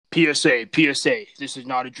PSA, PSA. This is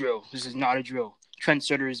not a drill. This is not a drill.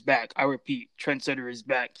 Trendsetter is back. I repeat, Trendsetter is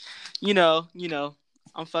back. You know,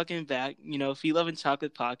 I'm fucking back. FLn'C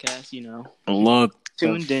Chocolate Podcast, Look,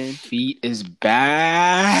 tuned in. Feet is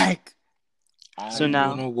back. So now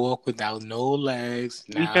gonna walk without no legs.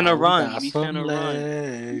 We finna run. We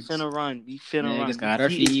finna run. Niggas got our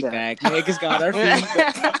feet back. Niggas got our feet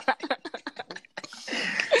back.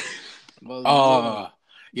 Oh,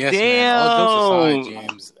 yes, damn. Man. All jokes aside,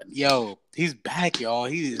 James. Yo, he's back, y'all.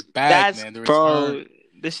 He is back, man. The bro,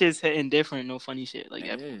 this shit's hitting different. No funny shit. Like,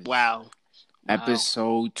 wow.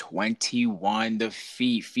 Episode 21, the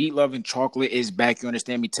Feet Love and Chocolate is back. You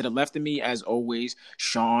understand me? To the left of me, as always,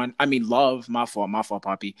 Love. My fault,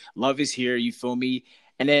 Poppy. Love is here. You feel me?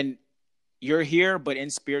 And then you're here, but in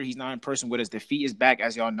spirit, he's not in person with us. The Feet is back,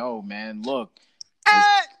 as y'all know, man. Look.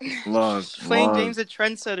 Look. FLn'C James the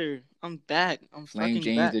Trendsetter. I'm back. I'm fucking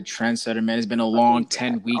James back. the Trendsetter, man. It's been a long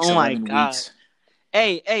 10 weeks, oh 11 my God. weeks.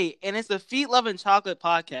 Hey, and it's the Feet Love and Chocolate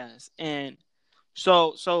Podcast. And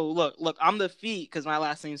so look, I'm the Feet because my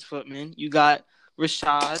last name's Footman. You got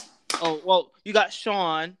Rashad. Oh, well, you got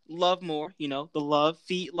Sean Love more, the Love,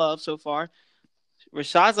 Feet Love so far.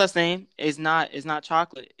 Rashad's last name is not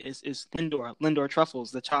chocolate. It's Lindor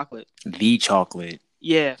Truffles, the chocolate. The chocolate.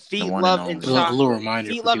 Yeah, Feet Love and Chocolate. A little reminder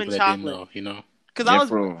Feet for Love people and that Chocolate. didn't know, Because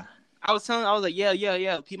I was like,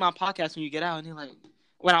 yeah, peep my podcast when you get out. And they're like,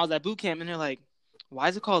 when I was at boot camp, and they're like, why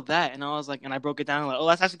is it called that? And I was like, and I broke it down, like, oh,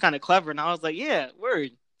 that's actually kind of clever. And I was like, yeah, word.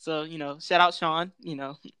 So, shout out Sean,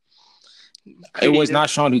 It was not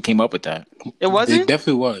Sean who came up with that. It wasn't? It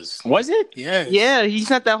definitely was. Was it? Yes. Yeah, he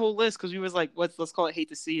sent that whole list because we was like, let's call it Hate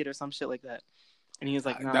to See It or some shit like that. And he was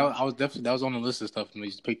like, no. That was on the list of stuff. And we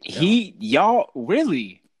just picked Y'all,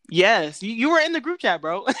 really? Yes, you were in the group chat,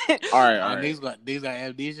 bro. All right. These got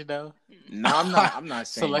amnesia though. No, I'm not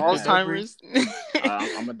saying Alzheimer's.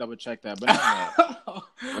 I'm gonna double check that, but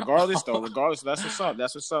regardless, that's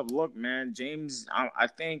what's up. Look, man, James, I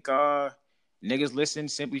think niggas listen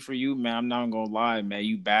simply for you, man. I'm not gonna lie, man.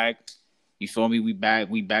 You back? You feel me? We back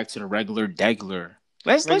to the regular degler.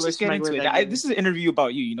 Let's just get into it. This is an interview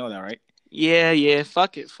about you. You know that, right? Yeah.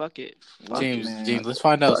 Fuck it. James, let's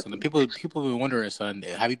find out. Son. People have been wondering, son.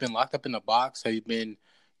 Have you been locked up in a box? Have you been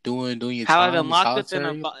doing your How time? I've been locked up in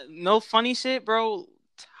a box? No funny shit, bro.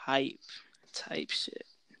 Type shit.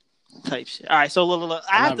 All right, so look.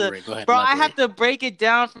 I have to break it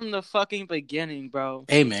down from the fucking beginning, bro.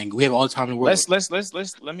 Hey, man, we have all the time in the world.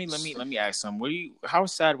 Let me ask some. How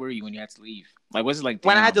sad were you when you had to leave? Like, was it like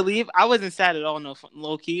when I had to leave? I wasn't sad at all. No,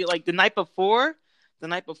 low key. Like the night before,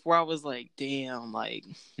 I was like, damn, like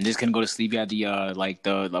just couldn't go to sleep. You had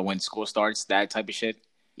the when school starts, that type of shit.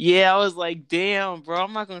 Yeah, I was like, damn, bro,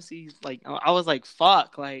 I'm not gonna see. Like, I was like,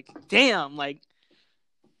 fuck, like, damn, like,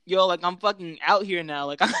 yo, like, I'm fucking out here now.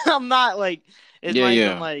 Like, I'm not like, it's not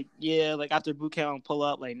even like, like after boot camp, I'll pull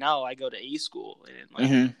up. Like, no, I go to A school and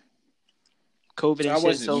like COVID and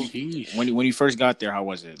shit. So when you first got there, how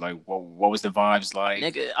was it? Like, what was the vibes like?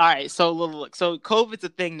 Nigga, all right, so look, so COVID's a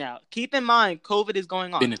thing now. Keep in mind, COVID is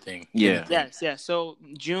going on. Been a thing. Yeah. Yes. So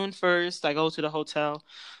June 1st, I go to the hotel.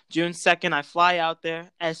 June 2nd, I fly out there.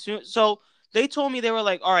 So they told me, they were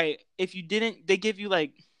like, all right, if you didn't, they give you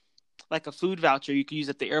like a food voucher you can use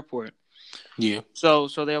at the airport. Yeah. So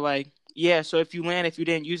they're like, yeah, so if you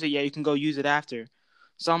didn't use it yet, you can go use it after.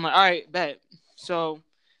 So I'm like, all right, bet. So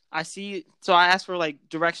I asked for like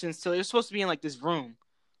directions to, it was supposed to be in like this room,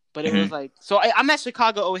 but it was like, so I'm at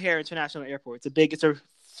Chicago O'Hare International Airport. It's a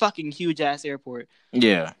fucking huge ass airport.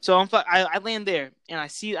 Yeah. So I land there and I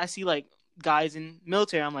see like guys in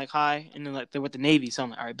military. I'm like, hi, and then like they're with the Navy. So I'm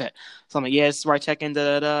like, all right, bet. So I'm like, yeah, this is where I check in.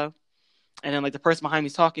 And then like the person behind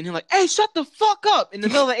me's talking. He's like, hey, shut the fuck up in the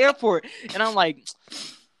middle of the airport. And I'm like,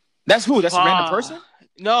 that's who? That's a random person?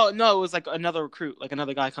 No, it was like another recruit, like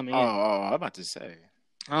another guy coming in. Oh, I'm about to say.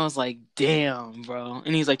 I was like, damn, bro.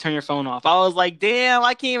 And he's like, turn your phone off. I was like, damn,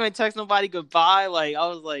 I can't even text nobody goodbye. Like, I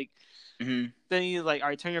was like, Then he's like, all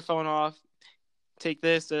right, turn your phone off. Take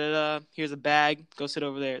this. Here's a bag. Go sit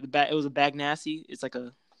over there. It was a bag nasty. It's like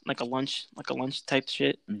a lunch type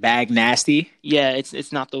shit. Bag nasty? Yeah,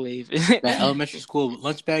 it's not the wave. That elementary school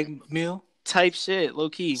lunch bag meal? Type shit, low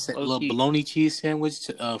key. Little bologna cheese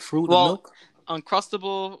sandwich, fruit and milk?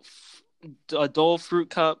 Uncrustable, a Dole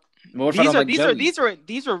fruit cup.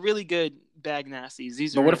 These are really good bag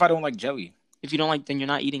nasties. But what if I don't like jelly? If you don't like, then you're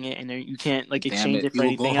not eating it, and you can't like exchange it for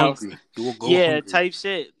anything else. You will go hungry. Type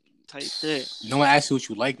shit. No one asks you what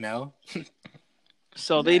you like now.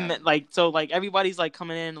 So they meant like everybody's like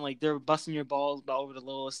coming in and like they're busting your balls about over the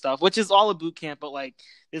littlest stuff, which is all a boot camp, but like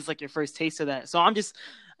this is like your first taste of that. So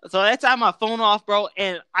that's I had my phone off, bro,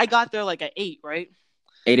 and I got there like at 8, right?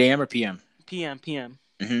 8 a.m. or p.m. PM.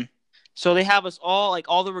 Mm-hmm. So they have us all, like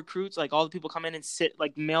all the recruits, like all the people come in and sit,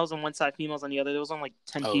 like males on one side, females on the other. There was only like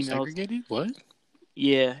 10 females. Segregated? What?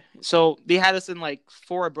 Yeah. So they had us in like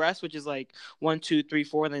 4 abreast, which is like 1, 2, 3,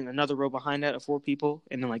 4, and then another row behind that of 4 people,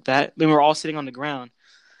 and then like that. Then we were all sitting on the ground.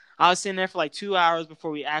 I was sitting there for like 2 hours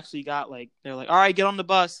before we actually got like, they're like, all right, get on the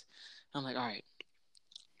bus. I'm like, all right.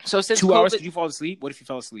 So since 2 hours, did you fall asleep? What if you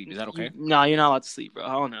fell asleep? Is that okay? No, you're not allowed to sleep, bro.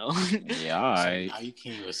 I don't know. Yeah, all right. So now you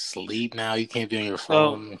can't even sleep now. You can't be on your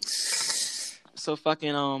phone. So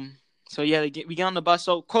fucking So yeah, we get on the bus.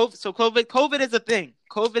 So COVID is a thing.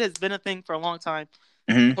 COVID has been a thing for a long time.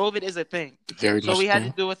 Mm-hmm. COVID is a thing. Very so we had to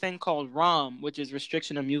do a thing called ROM, which is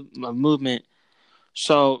restriction of movement.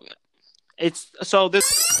 So it's so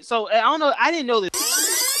I don't know. I didn't know this.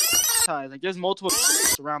 Like there's multiple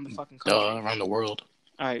around the fucking country, around the world.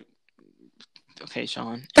 All right. Okay,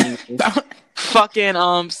 Sean. Fucking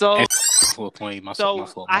so.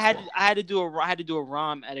 I had to do a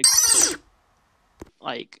ROM at a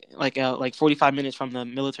like 45 minutes from the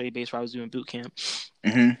military base where I was doing boot camp.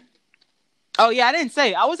 Mm-hmm. Oh yeah, I didn't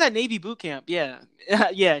say I was at Navy boot camp. Yeah,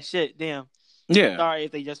 yeah. Shit, damn. Yeah. Sorry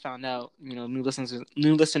if they just found out. You know, new listeners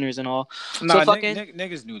and all. No, so fucking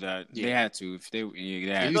niggas knew that. Yeah. They had to. If they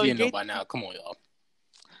had didn't know by now. Come on, y'all.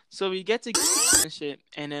 So we get to and shit,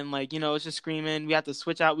 and then like it's just screaming. We have to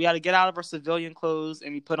switch out. We had to get out of our civilian clothes,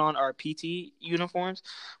 and we put on our PT uniforms,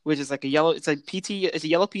 which is like a yellow. It's a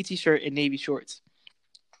yellow PT shirt and navy shorts,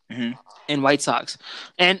 and white socks.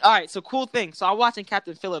 And all right, so cool thing. So I'm watching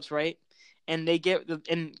Captain Phillips, right? And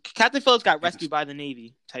Captain Phillips got rescued by the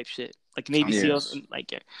Navy type shit, like Navy SEALs, and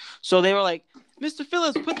like So they were like, Mr.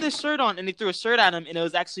 Phillips, put this shirt on, and they threw a shirt at him, and it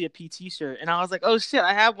was actually a PT shirt, and I was like, oh shit,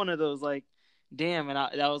 I have one of those, like. Damn, and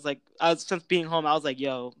I was like, since being home, I was like,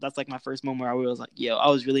 yo, that's like my first moment where I was like, yo, I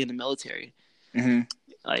was really in the military. Mm-hmm.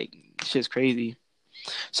 Like, shit's crazy.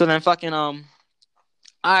 So then fucking, all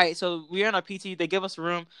right, so we're in our PT, they give us a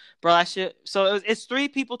room, bro, that shit, so it's 3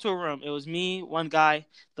 people to a room. It was me, one guy,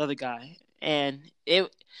 the other guy, and it...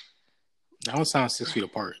 That one sounds 6 feet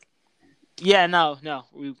apart. Yeah, no,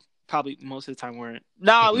 we probably most of the time weren't.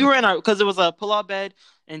 No, we were in our, because it was a pull-out bed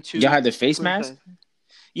and 2... Y'all had the face mask?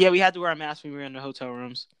 Yeah, we had to wear a mask when we were in the hotel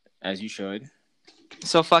rooms. As you should.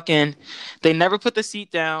 So fucking, they never put the seat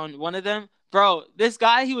down. One of them, bro, this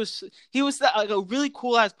guy, he was like a really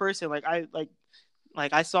cool ass person.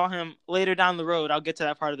 Like I saw him later down the road. I'll get to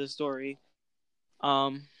that part of the story.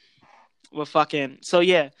 Well, fucking, so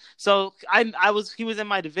yeah, so he was in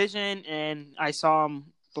my division, and I saw him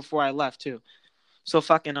before I left too. So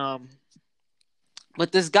fucking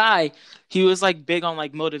But this guy, he was like big on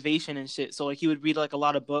like motivation and shit. So like he would read like a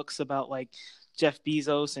lot of books about like Jeff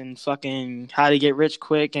Bezos and fucking how to get rich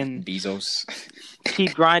quick and Bezos.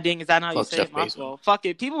 Keep grinding. Is that how you say Jeff it? My fault. Fuck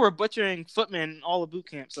it. People were butchering Footman all of boot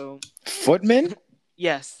camp. So Footman?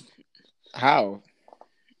 Yes. How?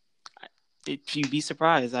 You'd be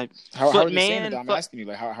surprised. How are they saying it? I'm asking you,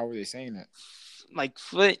 like, how were they saying it? Like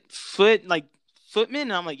foot, like Footman,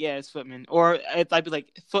 and I'm like, yeah, it's Footman. Or if I'd be like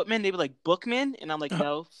Footman, they'd be like Bookman, and I'm like,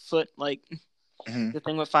 no, foot, like the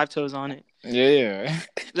thing with 5 toes on it. Yeah.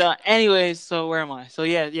 So, anyways, so where am I? So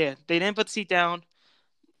yeah, they didn't put the seat down.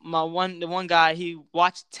 The one guy, he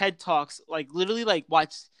watched TED Talks, like literally, like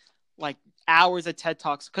watched like hours of TED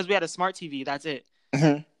Talks because we had a smart TV. That's it.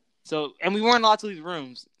 Mm-hmm. So, and we weren't allowed to leave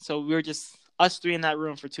rooms, so we were just us 3 in that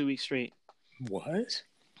room for 2 weeks straight. What?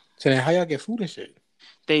 So then, how y'all get food and shit?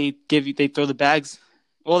 They throw the bags.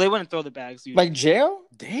 Well, they wouldn't throw the bags. Usually. Like jail?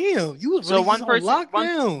 Damn, you was so really one person,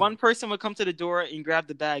 lockdown. One person would come to the door and grab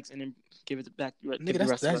the bags and then give it back.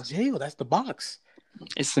 Nigga, that's jail. That's the box.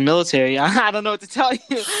 It's the military. I don't know what to tell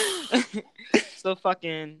you. So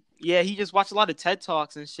fucking yeah, he just watched a lot of TED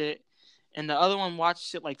Talks and shit. And the other one watched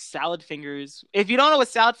shit like Salad Fingers. If you don't know what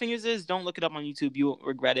Salad Fingers is, don't look it up on YouTube. You won't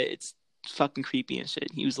regret it. It's fucking creepy and shit.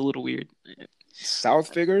 He was a little weird. Salad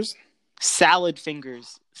Fingers? Salad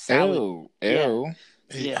Fingers. Salad. Ew.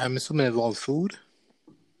 Yeah. I'm assuming it involves food.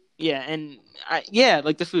 Yeah, and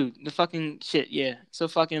like the food, the fucking shit. Yeah. So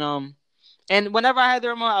fucking and whenever I had the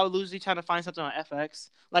remote, I would usually try to find something on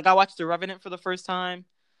FX. Like I watched The Revenant for the first time.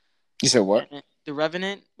 You said what? The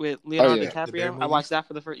Revenant with Leonardo The DiCaprio. I watched that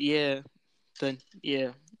for the first. Yeah.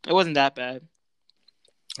 It wasn't that bad.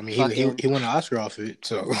 I mean, he won an Oscar off it,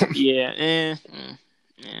 so yeah.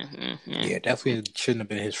 Yeah, definitely shouldn't have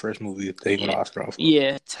been his first movie if they won an Oscar off it.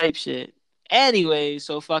 Yeah, type shit. Anyway,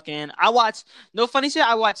 so fucking, I watched, no funny shit,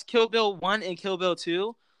 I watched Kill Bill 1 and Kill Bill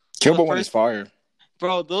 2. Kill Bill 1 is fire.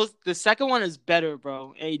 Bro, the second one is better,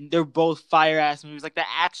 bro. And they're both fire-ass movies. Like, the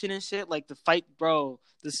action and shit, like, the fight, bro,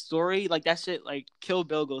 the story, like, that shit, like, Kill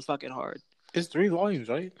Bill goes fucking hard. It's 3 volumes,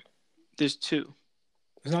 right? There's 2.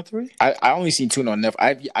 It's not 3? I only seen 2 on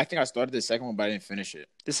Netflix. I think I started the second one, but I didn't finish it.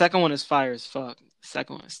 The second one is fire as fuck. The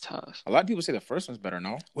second one is tough. A lot of people say the first one's better,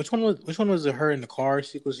 no? Which one was it, her in the car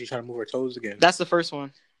sequence? She trying to move her toes again. That's the first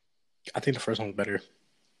one. I think the first one's better.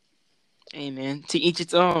 Hey man, to each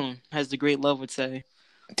its own, as the great love would say.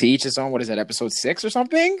 To each its own. What is that? Episode 6 or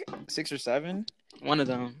something? 6 or 7? One of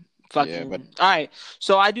them. Fucking. Yeah, but all right.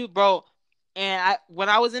 So I do, bro. And when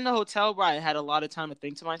I was in the hotel, bro, I had a lot of time to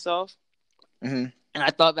think to myself. Mm-hmm. And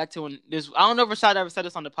I thought back to when this. I don't know if Rashad ever said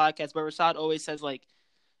this on the podcast, but Rashad always says like,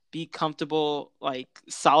 be comfortable, like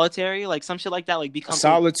solitary, like some shit like that, like be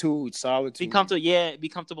comfortable. Solitude. Be comfortable, yeah. Be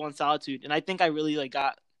comfortable in solitude. And I think I really like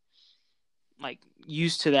got like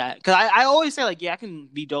used to that because I always say like, yeah, I can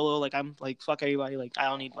be dolo, like I'm like fuck everybody, like I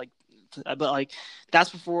don't need like, but like that's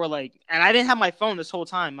before like, and I didn't have my phone this whole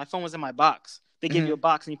time. My phone was in my box. They give you a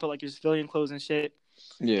box and you put like your civilian clothes and shit,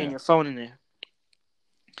 and your phone in there.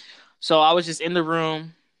 So I was just in the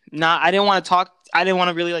room. I didn't want to talk. I didn't want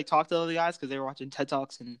to really like talk to other guys because they were watching TED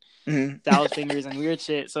Talks and salad fingers and weird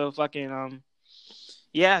shit. So fucking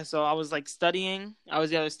yeah. So I was like studying. I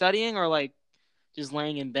was either studying or like just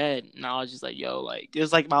laying in bed, and I was just like, yo, like it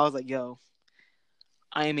was like I was like, yo,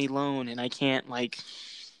 I am alone and I can't like,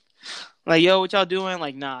 yo, what y'all doing?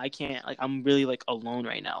 Like, nah, I can't. Like, I'm really like alone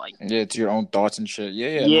right now. Like, yeah, to your own thoughts and shit.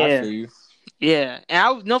 Yeah. I feel you. Yeah,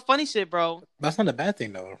 and no funny shit, bro. That's not a bad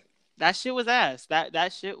thing though. That shit was ass.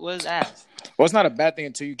 That shit was ass. Well, it's not a bad thing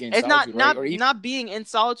until you gain solitude, right? Not being in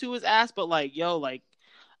solitude was ass, but like, yo, like,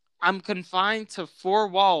 I'm confined to 4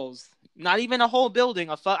 walls. Not even a whole building.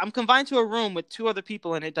 I'm confined to a room with 2 other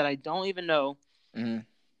people in it that I don't even know. Mm-hmm.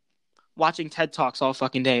 Watching TED Talks all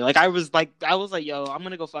fucking day. Like I was like, yo, I'm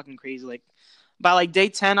gonna go fucking crazy. Like by like day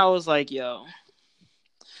 10, I was like, yo,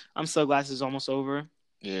 I'm so glad this is almost over.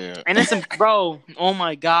 Yeah. And it's bro. Oh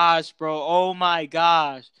my gosh, bro. Oh my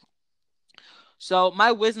gosh. So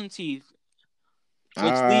my wisdom teeth, which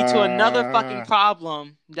lead to another fucking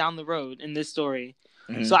problem down the road in this story.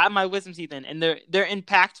 Mm-hmm. So I have my wisdom teeth in, and they're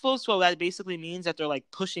impactful. So that basically means that they're like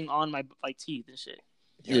pushing on my like teeth and shit.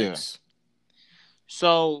 Yes.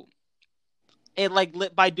 So it like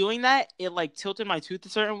by doing that, it like tilted my tooth a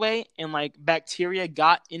certain way, and like bacteria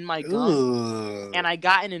got in my gum, and I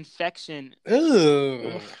got an infection.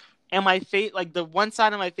 And my face, like the one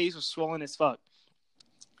side of my face, was swollen as fuck.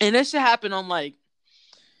 And this shit happened on like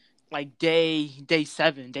day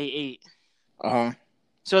 7, day 8.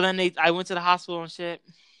 So then I went to the hospital and shit.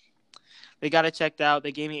 They got it checked out.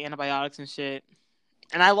 They gave me antibiotics and shit.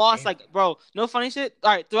 And I lost like, bro, no funny shit. All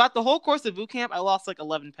right, throughout the whole course of boot camp, I lost like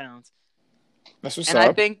 11 pounds. That's what's up. And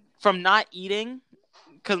I think from not eating,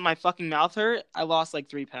 because my fucking mouth hurt, I lost like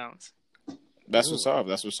 3 pounds. That's what's up.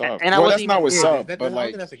 And well, that's not what's up. But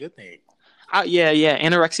like, that's a good thing. Yeah.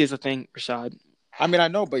 Anorexia is a thing, Rashad. I mean, I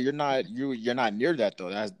know, but you're not near that though.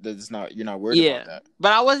 That's not. You're not worried about that.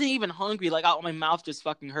 But I wasn't even hungry. Like my mouth just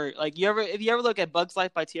fucking hurt. Like if you ever look at Bug's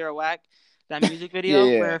Life by Tierra Whack, that music video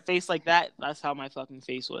where her face like that, that's how my fucking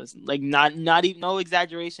face was. Like not even, no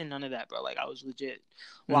exaggeration, none of that, bro. Like I was legit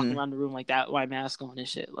walking around the room like that with my mask on and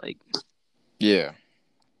shit. Like, yeah.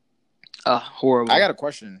 Horrible. I got a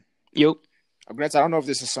question. Yep. Granted, I don't know if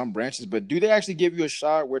this is some branches, but do they actually give you a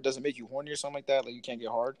shot where it doesn't make you horny or something like that? Like you can't get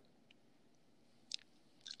hard?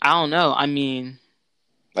 I don't know. I mean,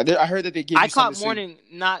 like I heard that they give you. I caught morning,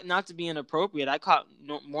 not to be inappropriate. I caught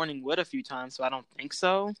morning wood a few times, so I don't think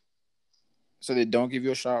so. So they don't give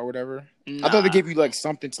you a shot or whatever? Nah. I thought they gave you like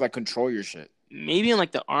something to like control your shit. Maybe in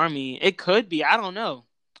like the army, it could be. I don't know.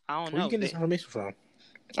 Where you getting this information from?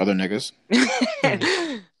 Other niggas.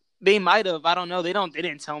 They might have. I don't know. They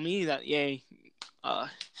didn't tell me that. Yay.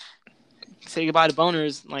 Say goodbye to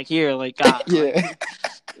boners. Like here. Like God. Yeah. Like,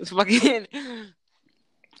 it's fucking.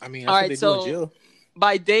 I mean, that's what they do in jail.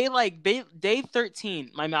 By day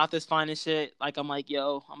 13, my mouth is fine and shit. Like I'm like,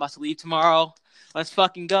 yo, I'm about to leave tomorrow. Let's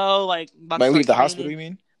fucking go. Like, about to leave the hospital, you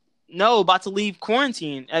mean? No, about to leave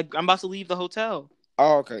quarantine. I'm about to leave the hotel.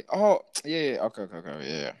 Oh, okay. Oh, yeah. Okay.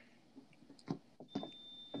 Yeah.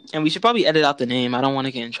 And we should probably edit out the name. I don't want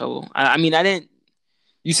to get in trouble. I mean, I didn't.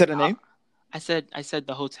 You said the name? I said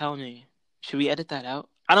the hotel name. Should we edit that out?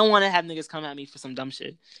 I don't want to have niggas come at me for some dumb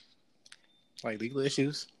shit. Like legal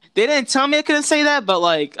issues? They didn't tell me I couldn't say that, but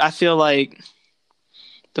like, I feel like,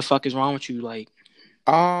 the fuck is wrong with you? Like,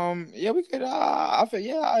 yeah, we could. I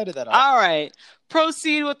edit that out. All right,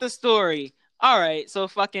 proceed with the story. All right, so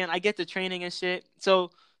fucking, I get the training and shit.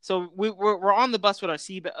 So we're on the bus with our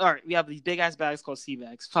sea bag. All right, we have these big ass bags called sea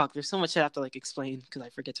bags. Fuck, there's so much I have to like explain because I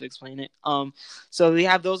forget to explain it. So we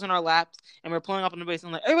have those in our laps, and we're pulling up on the base. And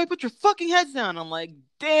I'm like, everybody, put your fucking heads down. I'm like,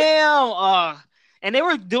 damn. And they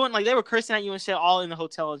were doing they were cursing at you and shit all in the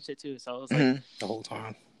hotel and shit too. So it was like the whole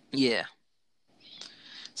time. Yeah.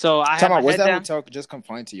 So I had my was head that down. hotel just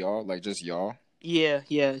confined to y'all? Like just y'all? Yeah.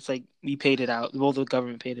 It's like we paid it out. Well, the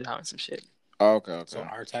government paid it out and some shit. Oh, okay. So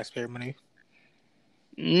our taxpayer money?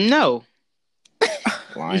 No.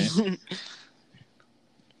 Lying.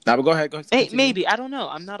 Nah, but go ahead. Hey, maybe I don't know.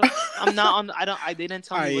 I'm not on. They didn't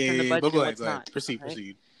tell me what's in the budget and what's not.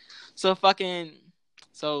 Proceed.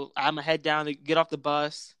 So I had my head down to get off the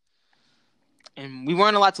bus, and we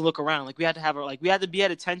weren't allowed to look around. Like we had to be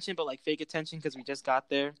at attention, but like fake attention because we just got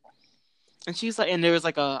there. And she's like, and there was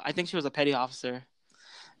I think she was a petty officer,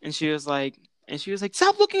 and she was like,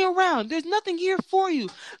 stop looking around. There's nothing here for you.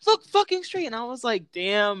 Look fucking straight. And I was like,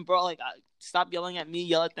 damn, bro. Like, stop yelling at me.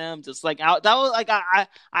 Yell at them. Just like that was like I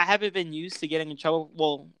haven't been used to getting in trouble.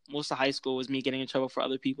 Well, most of high school was me getting in trouble for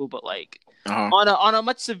other people, but like on a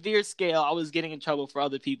much severe scale, I was getting in trouble for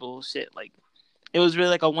other people. Shit, like it was really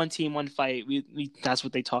like a one team, one fight. We that's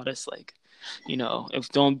what they taught us. Like,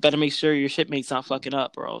 better make sure your shipmate's not fucking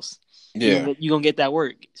up, or else you gonna get that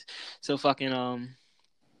work. So fucking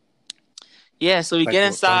yeah, so we get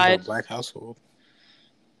inside. Black household.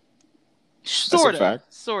 Sorta,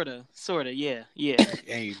 yeah.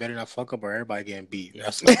 Hey, you better not fuck up or everybody getting beat.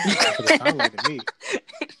 That's what it sounds like to me.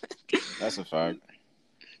 That's a fact.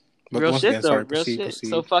 But real shit, though. Proceed.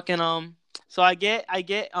 So fucking so I get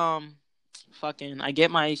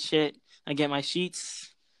my shit. I get my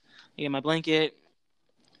sheets. I get my blanket,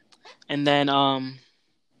 and then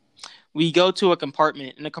we go to a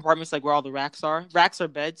compartment, and the compartment's like where all the racks are. Racks are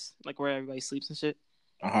beds, like where everybody sleeps and shit.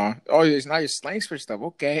 Oh, it's not your slangs for stuff.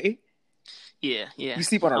 Okay. Yeah. You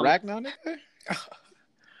sleep on a rack now, nigga?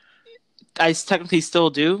 I technically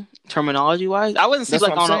still do, terminology wise. I wouldn't sleep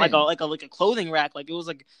on a clothing rack. Like it was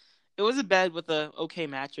a bed with a okay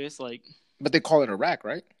mattress. Like, but they call it a rack,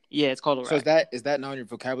 right? Yeah, it's called a rack. So is that now in your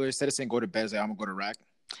vocabulary? Instead of saying go to bed, it's like I'm gonna go to rack.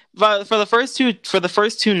 But for the first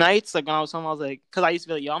two nights, like when I was home, I was like, because I used to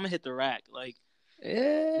be like, yo, I'm gonna hit the rack, like.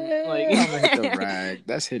 Yeah, like, I'm gonna hit the rack.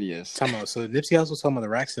 That's hideous. So Nipsey Hussle was talking about the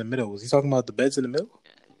racks in the middle. Was he talking about the beds in the middle?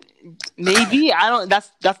 Maybe I don't.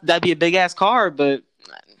 That'd be a big ass car, but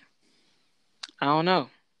I don't know.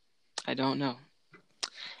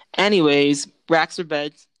 Anyways, racks or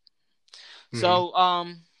beds.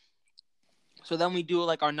 Mm-hmm. So then we do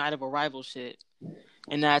like our night of arrival shit,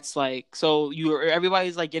 and that's like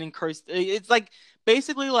everybody's like getting cursed. It's like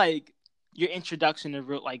basically like your introduction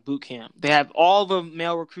to like boot camp. They have all the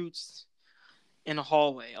male recruits in a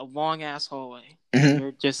hallway, a long ass hallway. Mm-hmm.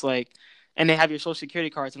 They're just like. And they have your social security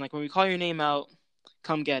cards, and like when we call your name out,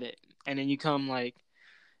 come get it, and then you come like.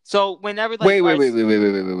 So whenever like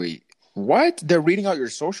wait. What? They're reading out your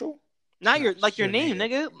social? Not your name,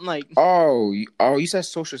 nigga. Like you said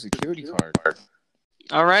social security card.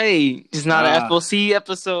 All right, it's not an FLC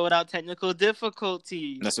episode without technical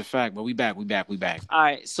difficulties. That's a fact, but we back. All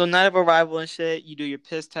right, so night of arrival and shit. You do your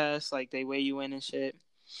piss test, like they weigh you in and shit.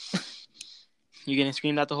 You're getting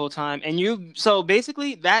screamed at the whole time, and so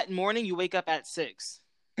basically that morning you wake up at 6.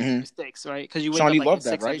 Mm-hmm. 6, right? Because you wake Sean, up you like love at that,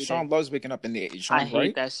 6 right? Sean loves waking up in the 8. I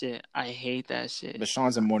hate that shit. But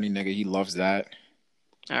Sean's a morning nigga. He loves that.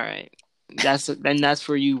 All right, that's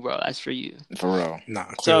for you, bro. That's for you. For real. Nah,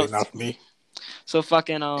 clearly not for me. So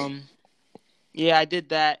fucking yeah, I did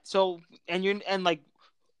that. So and like,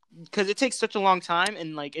 because it takes such a long time,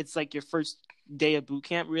 and like it's like your first day of boot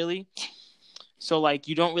camp, really. So, like,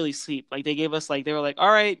 you don't really sleep. Like, they gave us, like, they were like, all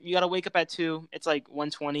right, you got to wake up at 2. It's, like,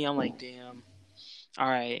 1:20. I'm like, damn. All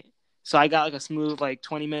right. So, I got, like, a smooth, like,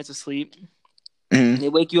 20 minutes of sleep. Mm-hmm. They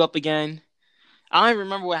wake you up again. I don't even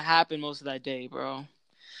remember what happened most of that day, bro.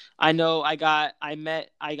 I know I met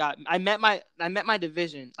my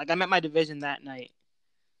division. Like, I met my division that night.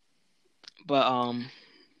 But,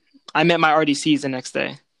 I met my RDCs the next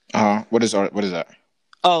day. What is that?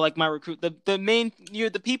 Oh, like my recruit, the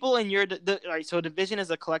people in your all right. So division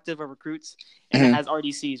is a collective of recruits, and it has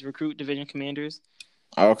RDCs, recruit division commanders.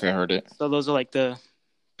 Oh, okay, I heard it. So those are like the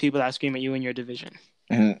people that scream at you in your division.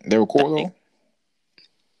 Mm-hmm. They were cool though.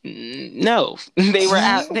 No, they were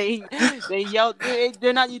they yelled.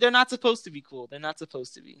 They're not supposed to be cool. They're not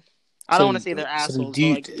supposed to be. I don't want to say they're assholes.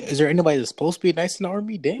 Is there anybody that's supposed to be nice in the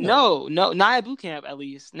army? Damn. No, not at boot camp at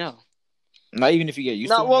least. No. Not even if you get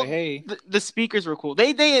used to them. Well, like, hey, the speakers were cool.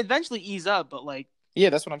 They eventually ease up, but like, yeah,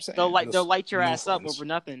 that's what I'm saying. They'll light your ass up over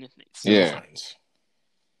nothing. Yeah.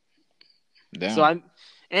 Damn. So and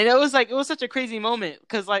it was such a crazy moment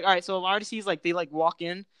because like, all right, so RDCs like they like walk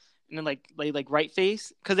in and then like right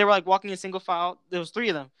face because they were like walking in single file. There was 3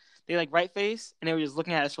 of them. They like right face and they were just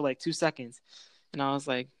looking at us for like 2 seconds, and I was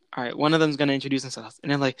like, all right, one of them's gonna introduce themselves,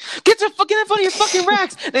 and they're like, "Get your fucking in front of your fucking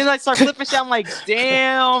racks!" And they like start flipping shit. I'm like,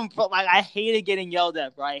 "Damn, bro!" Like I hated getting yelled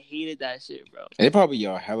at, bro. I hated that shit, bro. They probably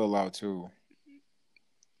yell hella loud too.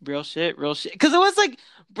 Real shit. Because it was like,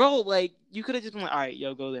 bro, like you could have just been like, "All right,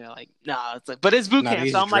 yo, go there." Like, nah, it's like, but it's boot camp,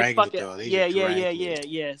 so I'm like, "Fuck it."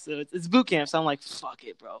 Yeah. So it's boot camp, so I'm like, "Fuck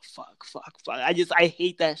it, bro. Fuck." I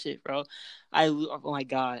hate that shit, bro. Oh my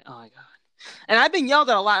god. And I've been yelled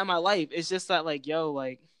at a lot in my life. It's just that, like, yo,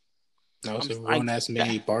 like. No, it's a grown ass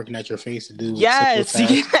man barking at your face to do. Yes,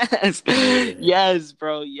 yes,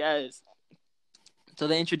 bro, yes. So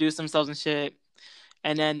they introduce themselves and shit,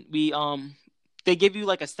 and then they give you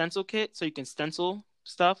like a stencil kit so you can stencil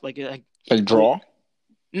stuff like draw.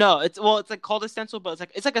 No, it's like called a stencil, but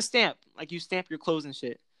it's like a stamp. Like you stamp your clothes and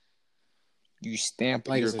shit. You stamp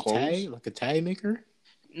like your clothes, like a tag maker.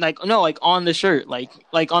 Like no, like on the shirt, like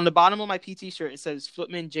on the bottom of my PT shirt, it says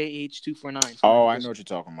Footman JH249. Oh, I know what you're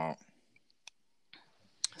talking about.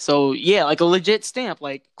 So yeah, like a legit stamp,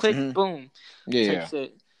 like click, boom, yeah.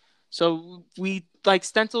 Shit. So we like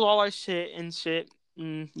stencil all our shit and shit.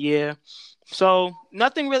 Yeah. So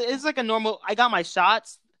nothing really. It's like a normal. I got my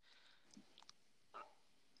shots.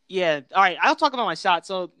 Yeah. All right. I'll talk about my shots.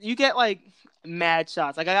 So you get like mad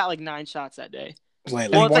shots. Like I got like 9 shots that day.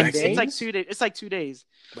 Wait, well, it's like 2 days. It's like 2 days.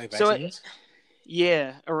 Like so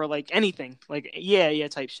yeah, or like anything. Like yeah,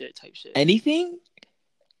 type shit. Anything.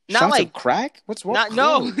 Not shots like of crack? What's wrong?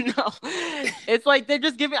 No. It's like they're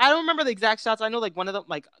just giving. I don't remember the exact shots. I know like one of them,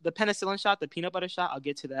 like the penicillin shot, the peanut butter shot. I'll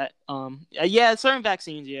get to that. Yeah, certain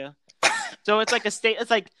vaccines. Yeah. So it's like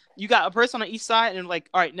it's like you got a person on each side, and like,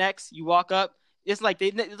 all right, next you walk up. It's like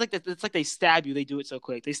they stab you. They do it so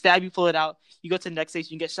quick. They stab you, pull it out. You go to the next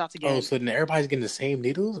station, you get shots again. Oh, so then everybody's getting the same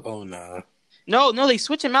needles? Oh no. No, they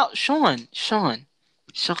switch them out. Sean.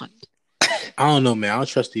 I don't know, man. I don't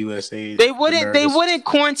trust the USA. They wouldn't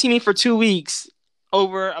quarantine me for 2 weeks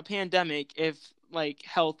over a pandemic if like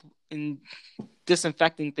health and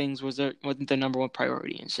disinfecting things wasn't the number one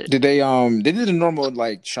priority and shit. Did they did the normal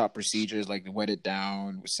like shot procedures, like wet it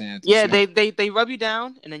down with sand? Yeah, they rub you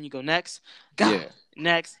down and then you go next.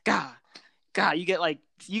 Next. You get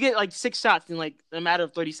like 6 shots in like a matter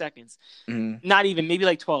of 30 seconds. Mm-hmm. Not even, maybe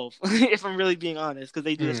like 12 if I'm really being honest, because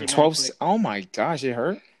they do this shit 12. Oh my gosh, it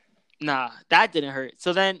hurt. Nah, that didn't hurt.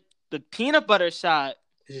 So then the peanut butter shot.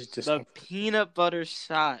 Peanut butter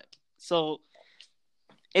shot. So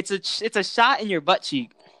it's a shot in your butt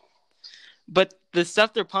cheek, but the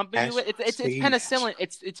stuff they're pumping you with, it's penicillin.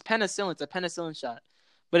 It's penicillin. It's a penicillin shot,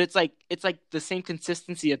 but it's like the same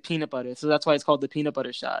consistency of peanut butter. So that's why it's called the peanut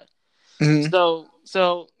butter shot. Mm-hmm.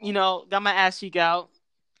 So got my ass cheek out,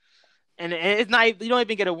 and it's not. You don't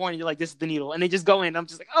even get a warning. You're like, this is the needle, and they just go in. I'm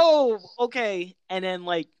just like, oh, okay, and then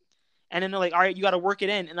they're like, all right, you got to work it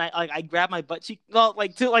in, and I grab my butt cheek,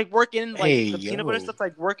 to work in the peanut butter stuff,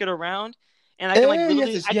 like work it around. And I can like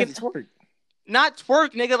literally, I can twerk. Not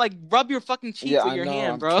twerk, nigga. Like rub your fucking cheeks with your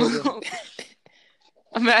hand, bro.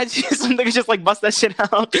 Imagine some niggas just like bust that shit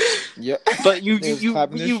out. Yeah. But you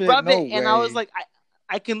rub it, and I was like,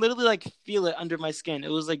 I can literally like feel it under my skin.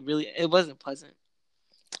 It was like it wasn't pleasant.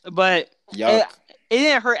 But it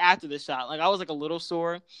didn't hurt after the shot. Like I was like a little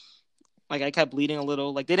sore. Like I kept bleeding a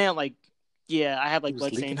little. Like they didn't like. Yeah, I had like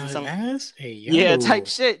blood stains and something. Hey, yeah, type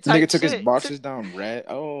shit. Nigga took his boxers down red.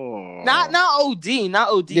 Oh, not OD.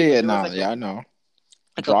 Yeah, I know.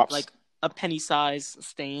 Like a penny size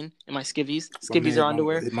stain in my skivvies. Skivvies are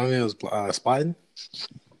underwear. My man was spotted.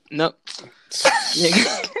 Nope.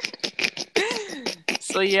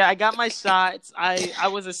 So yeah, I got my shots. I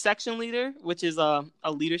was a section leader, which is a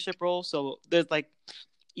leadership role. So there's like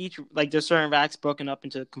there's certain racks broken up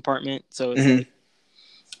into a compartment. So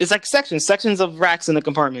it's like sections of racks in the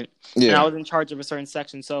compartment. Yeah. And I was in charge of a certain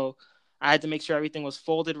section, so I had to make sure everything was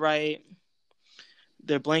folded right.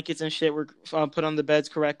 Their blankets and shit were put on the beds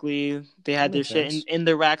correctly. They had their shit in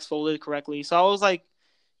the racks folded correctly. So I was like,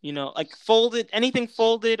 like anything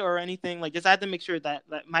folded or anything like this. I had to make sure that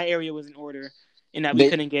my area was in order and that we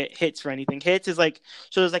couldn't get hits for anything. Hits is like,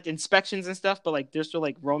 so there's like inspections and stuff, but like there's still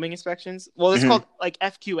like roaming inspections. Well, it's called like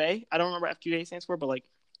FQA. I don't remember what FQA stands for, but like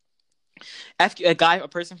a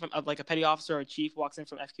person from like a petty officer or a chief walks in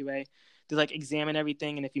from FQA to like examine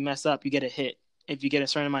everything, and if you mess up, you get a hit. If you get a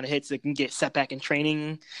certain amount of hits, it can get set back in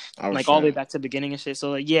training, all the way back to the beginning and shit.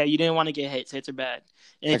 So like, yeah, you didn't want to get hits. Hits are bad.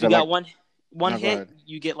 And if you got one hit,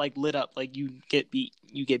 you get like lit up. Like you get beat.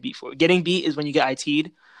 You get beat for it. Getting beat is when you get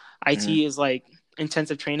IT'd. IT is like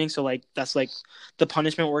intensive training. So like that's like the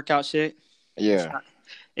punishment workout shit. Yeah.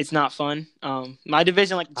 It's not fun. My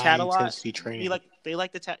division like to chat a lot. They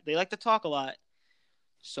like to talk a lot.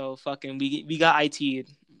 So fucking we got IT'd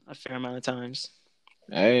a fair amount of times.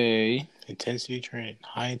 Hey. Intensity training,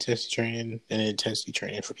 high intensity training, and intensity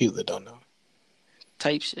training for people that don't know.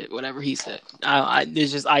 Type shit, whatever he said.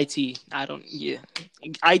 There's just IT. I don't. Yeah,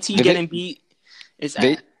 IT Did getting beat. Is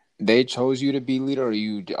they chose you to be leader, or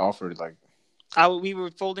you offered like? We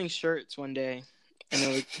were folding shirts one day,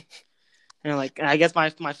 and they're like, I guess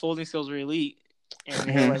my folding skills were elite, and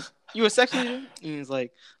they're like, "You a section leader?" And he's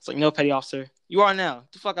like, "It's like no, petty officer. You are now.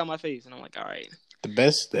 Get the fuck out of my face." And I'm like, "All right." The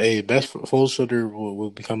best fold shoulder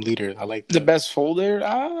will become leader. I like that. The best folder.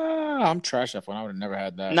 I'm trash at one. I would have never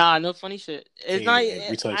had that. Nah, no funny shit. It's not.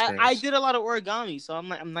 Retail I did a lot of origami, so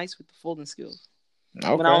I'm nice with the folding skills.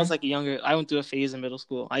 Okay. When I was like I went through a phase in middle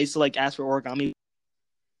school. I used to like ask for origami.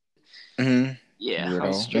 Mm-hmm. Yeah.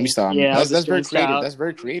 Weirdo. Let me stop. Yeah, that's very creative. That's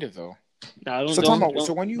very creative, though. No,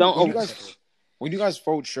 So when you guys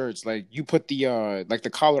fold shirts, like you put the like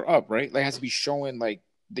the collar up, right? Like it has to be showing like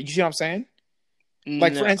you see what I'm saying?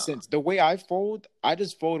 Like for instance, the way I fold, I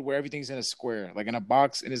just fold where everything's in a square, like in a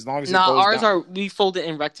box, and as long as it goes down. We fold it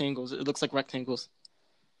in rectangles. It looks like rectangles.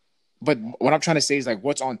 But what I'm trying to say is like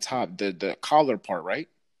what's on top, the collar part, right?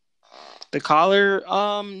 The collar,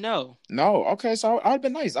 no. No, okay, so I'd have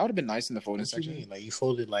been nice. I would have been nice in the folding section. Like you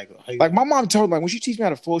folded like my mom told like when she teaches me how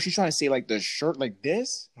to fold, she's trying to say like the shirt like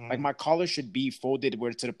this, like my collar should be folded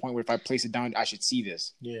where to the point where if I place it down, I should see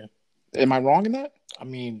this. Yeah. Am I wrong in that? I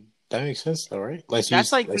mean, that makes sense though, right? Like that's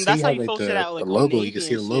how you fold shit out. Like the logo, you can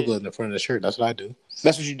see the logo in the front of the shirt. That's what I do.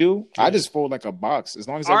 That's what you do. Yeah. I just fold like a box as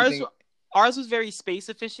long as everything. Ours was very space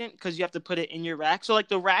efficient because you have to put it in your rack. So like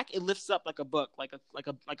the rack, it lifts up like a book, like a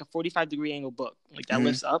 45-degree angle book, like that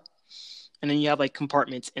lifts up, and then you have like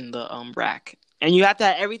compartments in the rack, and you have to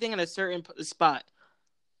have everything in a certain spot.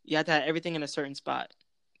 You have to have everything in a certain spot.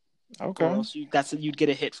 Okay. Or else you'd get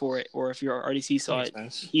a hit for it, or if your RDC saw it,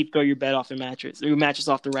 he'd throw your bed off your mattress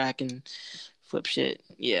off the rack and flip shit.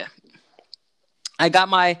 Yeah. I got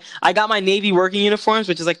my Navy working uniforms,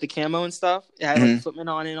 which is like the camo and stuff. It had like footmen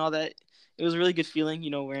on it and all that. It was a really good feeling,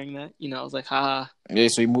 wearing that. I was like, ha. Yeah,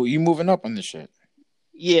 so you moving up on this shit.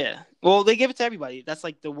 Yeah. Well, they give it to everybody. That's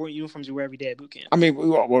like the uniforms you wear every day at boot camp. I mean,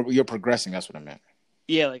 you're progressing. That's what I meant.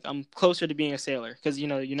 Yeah, like I'm closer to being a sailor because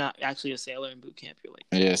you're not actually a sailor in boot camp. You're like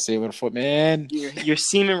sailor footman. You're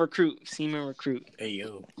seaman recruit. Hey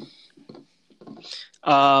yo.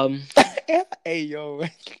 Hey yo.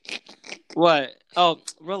 What? Oh,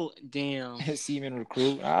 damn. Seaman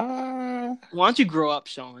recruit. Ah. Why don't you grow up,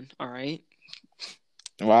 Sean? All right.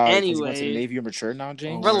 Wow. Anyway, to the Navy, you're mature now,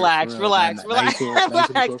 James. Relax. Now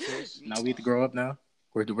we need to grow up now.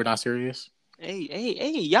 We're not serious.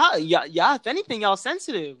 Hey, y'all. If anything, y'all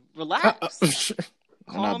sensitive. Relax.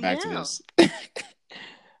 I'm not back down. to this.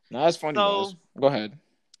 No, that's funny. So, go ahead.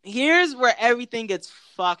 Here's where everything gets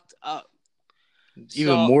fucked up.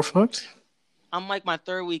 Even more fucked? I'm like my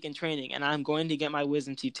third week in training, and I'm going to get my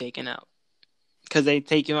wisdom teeth taken out because they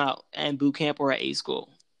take him out in boot camp or at A school.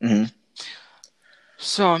 Mm-hmm.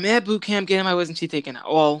 So I'm at boot camp getting my wisdom teeth taken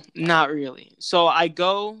out. Well, not really. So I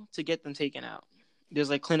go to get them taken out. There's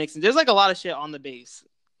like clinics and there's like a lot of shit on the base.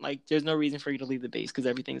 Like there's no reason for you to leave the base because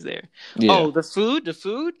everything's there. Yeah. Oh, the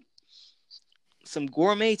food, some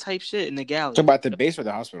gourmet type shit in the galley. So about the base or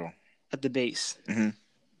the hospital? At the base. Mm-hmm.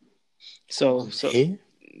 So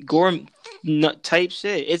gourmet type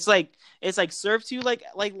shit. It's like served to you like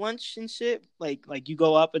lunch and shit. Like you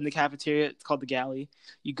go up in the cafeteria. It's called the galley.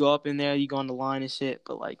 You go up in there. You go on the line and shit.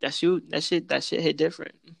 But like that shit hit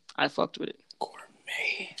different. I fucked with it.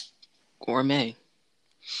 Gourmet.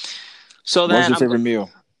 So then, what's your favorite meal?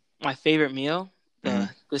 My favorite meal, the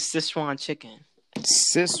Sichuan chicken.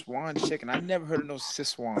 Sichuan chicken. I've never heard of no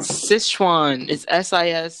Sichuan. Sichuan. It's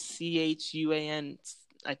Sichuan.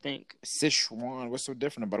 I think. Sichuan. What's so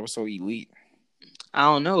different about it? What's so elite? I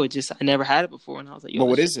don't know. I never had it before, and I was like, "But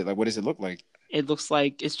what is it? Like, what does it look like?" It looks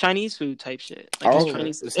like it's Chinese food type shit. Like it's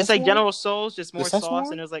Chinese. It's like General Tso's, just more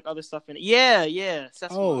sauce, and there's like other stuff in it. Yeah.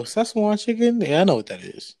 Szechuan. Oh, Szechuan chicken. Yeah, I know what that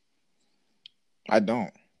is. I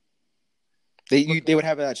don't. They would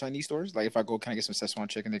have it at Chinese stores. Like if I go, can I get some Szechuan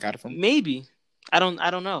chicken? They got it from maybe. I don't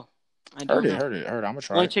know. Heard it. I'm gonna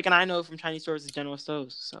try. The only chicken I know from Chinese stores is General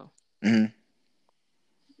Tso's. So. Mm-hmm.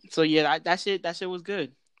 So yeah, that shit was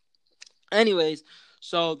good. Anyways,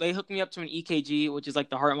 so they hooked me up to an EKG, which is like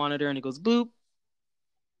the heart monitor, and it goes boop,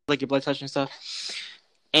 like your blood pressure and stuff.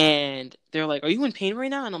 And they're like, "Are you in pain right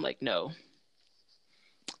now?" And I'm like, "No."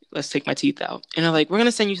 Let's take my teeth out. And they're like, "We're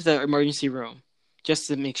gonna send you to the emergency room just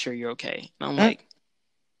to make sure you're okay." And I'm like,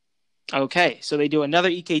 "Okay." So they do another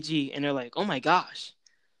EKG, and they're like, "Oh my gosh,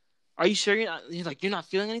 are you sure you're not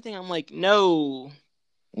feeling anything?" I'm like, "No."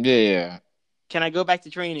 Yeah. Can I go back to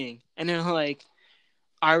training? And they're like,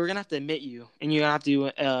 all right, we're gonna have to admit you, and you're gonna have to do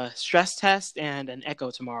a stress test and an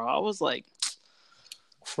echo tomorrow. I was like,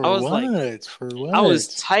 For what? For what? I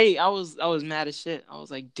was tight. I was mad as shit. I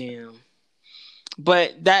was like, damn.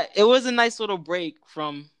 But it was a nice little break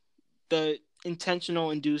from the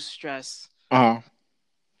intentional induced stress.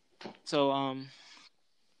 So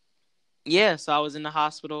yeah, so I was in the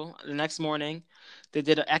hospital the next morning. They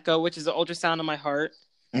did an echo, which is an ultrasound of my heart,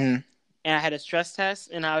 and I had a stress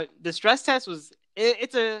test. And the stress test was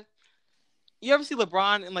it's a. You ever see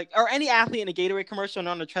LeBron and or any athlete in a Gatorade commercial and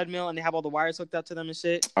on the treadmill and they have all the wires hooked up to them and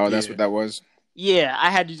shit? Oh, that's what that was? Yeah,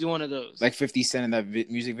 I had to do one of those. Like 50 Cent in that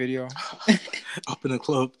music video? Up in the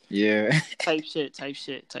club. Yeah. Type shit.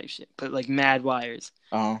 But mad wires.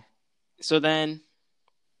 So then,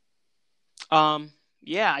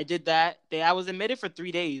 yeah, I did that. I was admitted for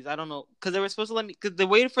 3 days. I don't know. Because they were supposed to let me, because they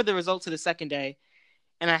waited for the results of the second day.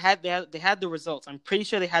 And they had the results. I'm pretty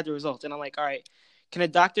sure they had the results. And I'm like, all right. Can a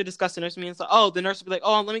doctor discuss the nurse with me? And so, the nurse would be like,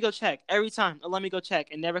 let me go check. Every time, let me go check,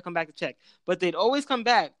 and never come back to check. But they'd always come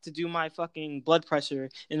back to do my fucking blood pressure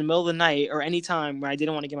in the middle of the night or any time where I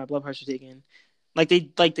didn't want to get my blood pressure taken. They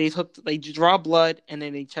draw blood and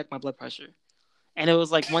then they check my blood pressure. And it was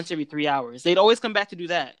once every 3 hours. They'd always come back to do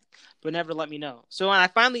that, but never let me know. So when I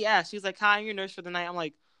finally asked, she's like, hi, I'm your nurse for the night. I'm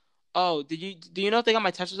like, oh, do you know if they got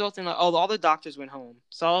my test results? And all the doctors went home.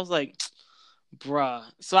 So I was like, bruh.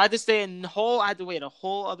 So I had to wait a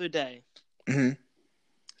whole other day to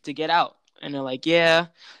get out. And they're like, yeah,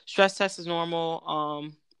 stress test is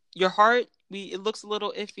normal. Your heart, it looks a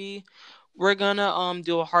little iffy. We're gonna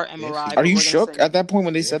do a heart MRI. Are you shook at that point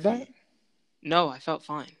when they said that? No, I felt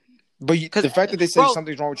fine. But the fact that they said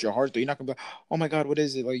something's wrong with your heart, though, you're not gonna be like, oh my God, what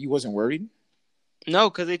is it? You wasn't worried? No,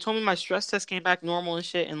 because they told me my stress test came back normal and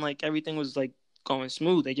shit, and everything was going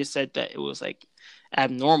smooth. They just said that it was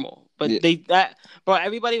abnormal, but but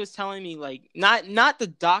everybody was telling me not the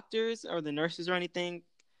doctors or the nurses or anything,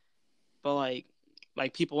 but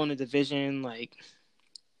people in the division,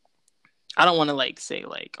 I don't want to say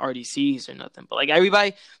RDCs or nothing, but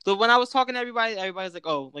everybody. So when I was talking to everybody's like,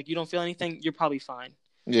 oh, you don't feel anything, you're probably fine.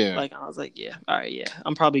 Yeah. I was like, yeah, all right, yeah,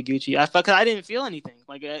 I'm probably Gucci. Because I didn't feel anything.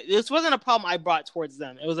 This wasn't a problem I brought towards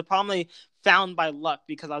them. It was a problem they found by luck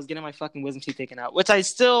because I was getting my fucking wisdom teeth taken out, which I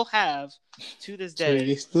still have to this day. So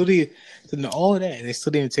they still did all of that, and they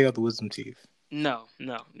still didn't take out the wisdom teeth. No.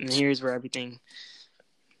 And here's where everything.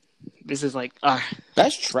 This is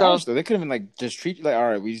that's trash though. They could have been just treat you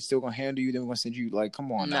all right, we still gonna handle you, then we're gonna send you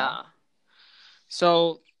come on now.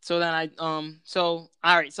 So then all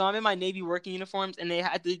right, so I'm in my Navy working uniforms, and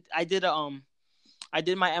I did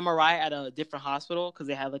my MRI at a different hospital because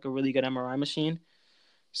they had a really good MRI machine.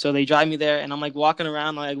 So they drive me there, and I'm walking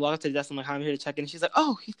around, I walk up to the desk, I'm like, I'm here to check in. And she's like,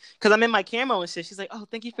 oh, because I'm in my camo and shit. She's like, oh,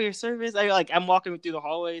 thank you for your service. I'm walking through the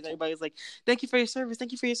hallways, everybody's like, thank you for your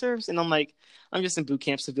service, and I'm like, I'm just in boot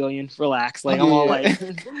camp civilian, relax. I'm all I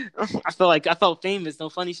felt famous, no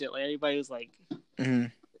funny shit. Everybody was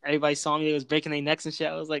everybody saw me, they was breaking their necks and shit.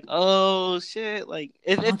 I was like, oh shit,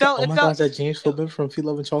 it felt. Oh my God, is that James Philbin from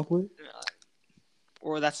FLn'C Chocolate?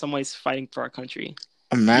 Or that's somebody's fighting for our country.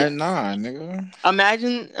 Imagine, nah, nigga.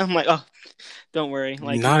 Imagine, I'm like, oh, don't worry.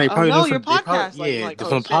 They probably know your podcast.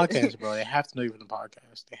 From podcast, bro. They have to know you from the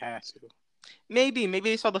podcast. They have to. Maybe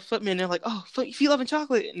they saw the footman and they're like, oh, FLn'C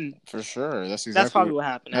Chocolate. And for sure, that's probably what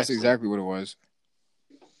happened. That's exactly what it was.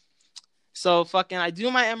 So I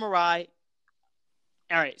do my MRI.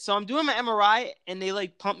 All right, so I'm doing my MRI and they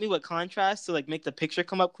pump me with contrast to make the picture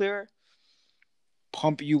come up clearer.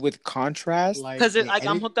 Pump you with contrast because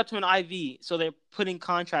I'm hooked up to an IV, so they're putting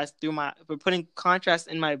contrast in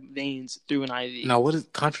my veins through an IV. Now, what is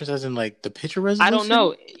contrast as in the picture resolution? I don't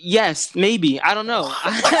know. Yes, maybe. I don't know.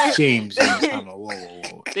 James,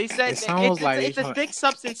 whoa. They said it's a thick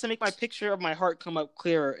substance to make my picture of my heart come up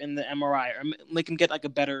clearer in the MRI, or make them get a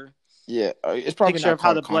better. Yeah, it's probably picture not of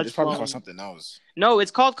how the blood. It's probably called something else. No,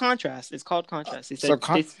 it's called contrast. It's called contrast. They said,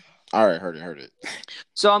 all right, heard it.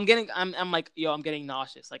 So I'm getting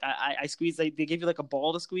nauseous. I squeeze. They give you a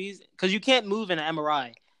ball to squeeze because you can't move in an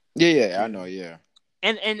MRI. Yeah, I know. Yeah.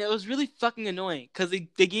 And it was really fucking annoying because they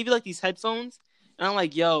gave you these headphones, and I'm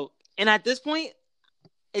like, yo. And at this point,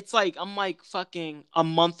 it's I'm fucking a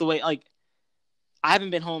month away. I haven't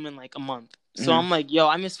been home in a month. So I'm like, yo,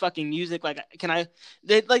 I miss fucking music. Can I?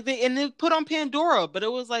 They put on Pandora, but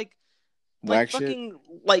it was fucking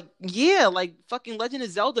fucking Legend of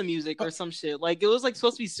Zelda music or some shit. It was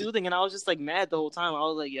supposed to be soothing, and I was just mad the whole time. I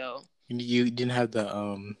was like, yo, you didn't have the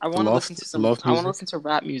I want to listen to some. I want to listen to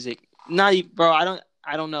rap music. Nah, bro, I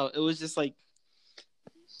don't know. It was just they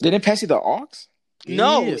didn't pass you the aux.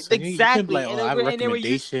 No, yeah, so exactly. I have a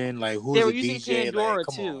recommendation. Who's they were the using DJ? Pandora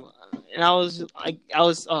too. And I was like, that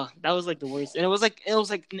was like the worst. And it was like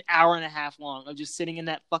an hour and a half long of just sitting in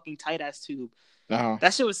that fucking tight ass tube. Uh-huh.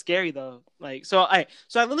 That shit was scary though. Like, so I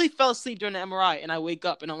literally fell asleep during the MRI, and I wake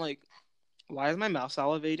up and I'm like, why is my mouth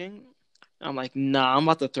salivating? And I'm like, nah, I'm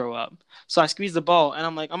about to throw up. So I squeeze the ball, and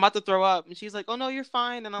I'm like, I'm about to throw up, and she's like, oh no, you're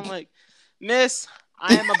fine. And I'm like, Miss,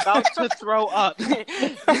 I am about to throw up. Then,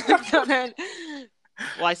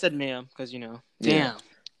 well, I said ma'am because damn. Yeah.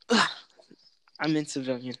 I'm in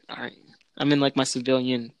civilian. All right. I'm in like my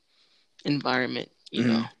civilian environment, you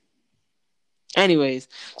know. Anyways,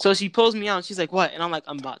 so she pulls me out and she's like, what? And I'm like,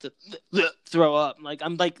 I'm about to throw up. Like,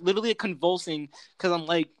 I'm like literally convulsing because I'm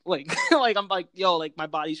like, I'm like, yo, like my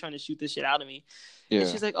body's trying to shoot this shit out of me. Yeah. And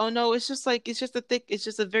she's like, oh no, it's just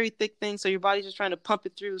a very thick thing. So your body's just trying to pump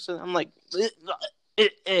it through. So I'm like,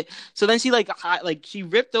 so then she she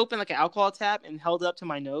ripped open like an alcohol tap and held it up to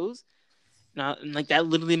my nose. And like that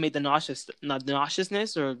literally made the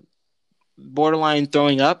nauseousness or borderline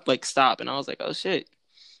throwing up like stop. And I was like, oh shit,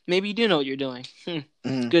 maybe you do know what you're doing.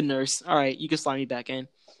 Good nurse. All right, you can slide me back in.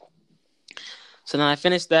 So then I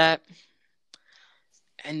finished that,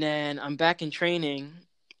 and then I'm back in training,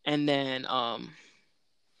 and then I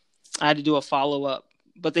had to do a follow up,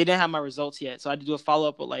 but they didn't have my results yet, so I had to do a follow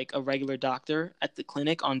up with like a regular doctor at the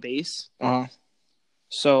clinic on base. So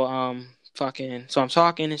so I'm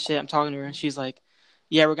talking and shit. I'm talking to her, and she's like,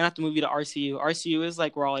 "Yeah, we're gonna have to move you to RCU. RCU is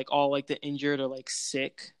like where all like the injured or like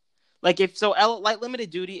sick. Like light limited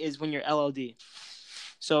duty is when you're LOD.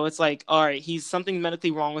 So it's like, all right, he's something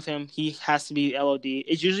medically wrong with him. He has to be LOD.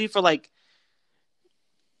 It's usually for like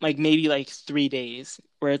maybe like 3 days,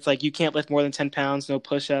 where it's like you can't lift more than 10 pounds, no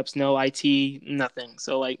push-ups, no IT, nothing.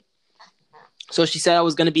 So she said I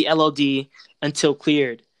was gonna be LOD until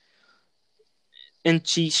cleared." And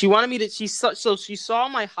she wanted me to. She saw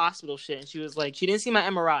my hospital shit, and she was like, she didn't see my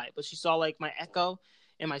MRI, but she saw like my echo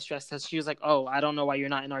and my stress test. She was like, "Oh, I don't know why you're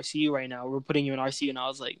not in RCU right now. We're putting you in RCU." And I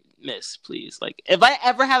was like, "Miss, please, like, if I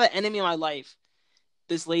ever have an enemy in my life,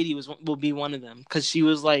 this lady will be one of them." Because she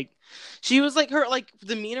was like her like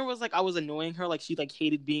demeanor was like I was annoying her. Like she like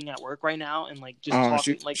hated being at work right now and like just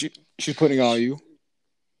talking like she's putting on you.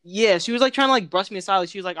 Yeah, she was like trying to like brush me aside. Like,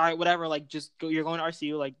 she was like, "All right, whatever. Like, just go. You're going to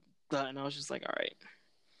RCU." Like. And I was just like, all right.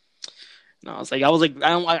 And I was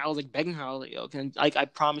like begging her. I was like, yo, I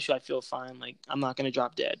promise you I feel fine. Like, I'm not going to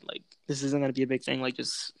drop dead. Like, this isn't going to be a big thing. Like,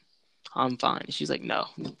 just, I'm fine. And she's like, no.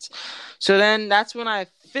 So then that's when I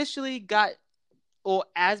officially got,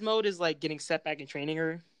 ASMOD is like getting set back in training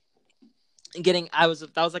her.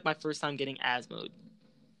 That was like my first time getting ASMOD.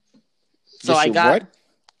 So I got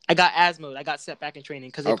ASMOD. I got set back in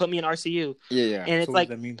training because they put me in RCU. Yeah. And it's so like,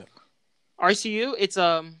 what does that mean though? RCU,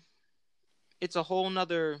 it's a whole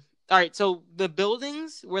nother. All right, so the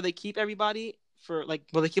buildings where they keep everybody where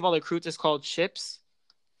they keep all the recruits is called ships.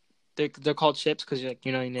 They're called ships because you're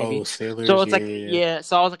Navy. Oh, sailors. So it's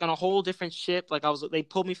So I was like on a whole different ship. Like they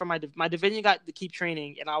pulled me from my division got to keep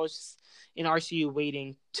training, and I was just in RCU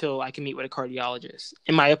waiting till I can meet with a cardiologist.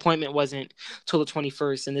 And my appointment wasn't till the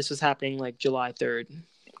 21st, and this was happening like July 3rd.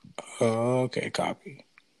 Okay, copy.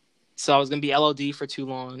 So I was gonna be LOD for too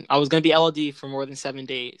long. I was gonna be LOD for more than 7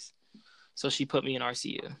 days. So she put me in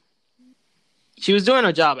RCU. She was doing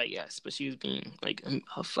her job, I guess, but she was being like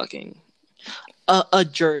a fucking a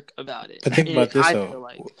jerk about it. But think about this though.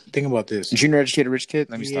 Think about this. Junior educated rich kid.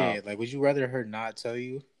 Let me stop. Like, would you rather her not tell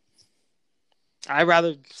you? I'd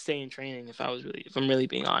rather stay in training if I'm really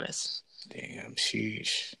being honest. Damn,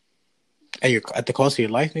 sheesh. At the cost of your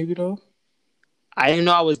life, maybe though. I didn't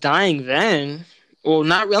know I was dying then. Well,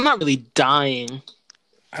 I'm not really dying.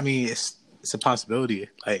 I mean, it's a possibility.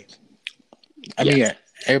 Like, I mean,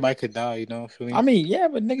 everybody could die, you know? Feel me? I mean, yeah,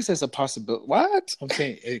 but niggas says a possibility. What? I'm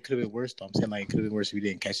saying it could have been worse, though. I'm saying, like, it could have been worse if you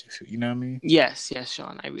didn't catch it. You know what I mean? Yes,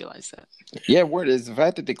 Sean. I realize that. Yeah, word is the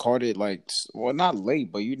fact that they called it, like, well, not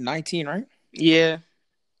late, but you're 19, right? Yeah.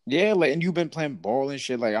 Yeah, like, and you've been playing ball and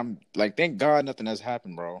shit. Like, I'm, like, thank God nothing has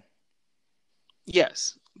happened, bro.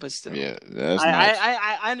 Yes, but still. Yeah, that's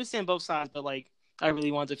I understand both sides, but, like, I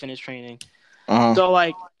really wanted to finish training. Uh-huh. So,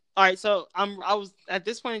 like, all right, so I was at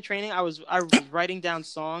this point in training. I was writing down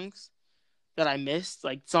songs that I missed,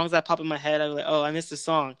 like songs that pop in my head. I was like, oh, I missed a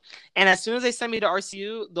song. And as soon as they sent me to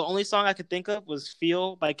RCU, the only song I could think of was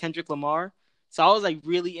 "Feel" by Kendrick Lamar. So I was like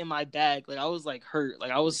really in my bag. Like I was like hurt.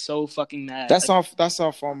 Like I was so fucking mad. That's off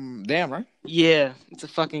from Damn, right? Yeah, it's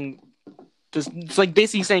it's like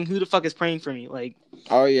basically saying who the fuck is praying for me. Like,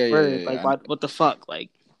 oh yeah. Like what the fuck? Like,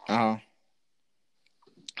 So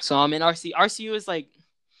I'm in RCU. RCU is like.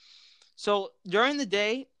 So during the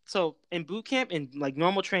day, so in boot camp and like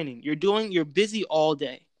normal training, you're busy all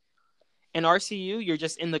day. In RCU, you're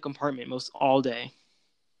just in the compartment all day.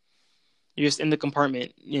 You're just in the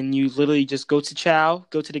compartment, and you literally just go to chow,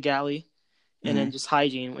 go to the galley, and then just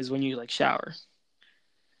hygiene is when you like shower.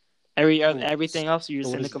 Everything else, you're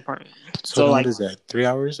just in the compartment. So like, what is that? 3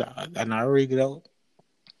 hours? An hour you get out?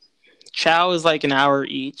 Chow is like an hour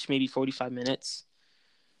each, maybe 45 minutes.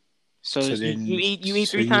 So then you eat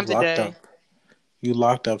 3 times a day. You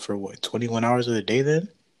locked up for what? 21 hours of the day then?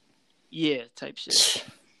 Yeah, type shit.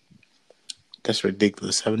 That's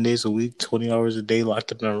ridiculous. 7 days a week, 20 hours a day,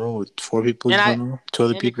 locked up in a room with 4 people, 2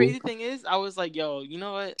 other people. The crazy thing is, I was like, yo, you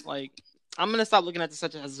know what? Like, I'm gonna stop looking at this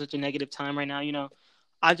as such a negative time right now. You know,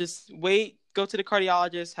 I just wait, go to the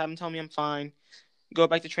cardiologist, have him tell me I'm fine, go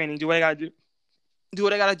back to training, do what I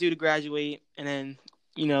gotta do to graduate, and then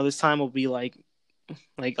this time will be like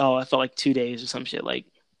oh, I felt like 2 days or some shit. Like,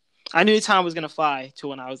 I knew the time was gonna fly to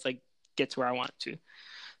when I was like get to where I wanted to.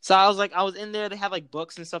 So I was in there. They have like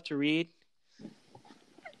books and stuff to read.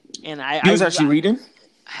 And I was actually reading.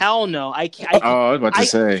 Hell no, I can't. I was about to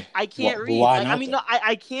say I can't read. Why not?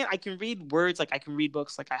 I can't. I can read words, like I can read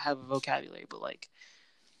books, like I have a vocabulary, but like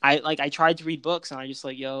I tried to read books and I just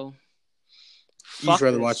like, yo. You'd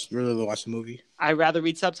rather watch the movie? I'd rather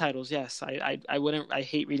read subtitles. Yes, I wouldn't. I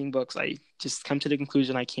hate reading books. I just come to the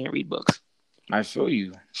conclusion I can't read books. I feel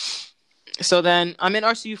you. So then I'm in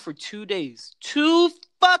RCU for 2 days. 2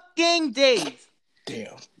 fucking days.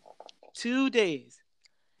 Damn. 2 days.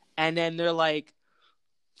 And then they're like,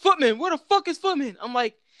 Footman, where the fuck is Footman? I'm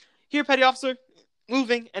like, here, petty officer,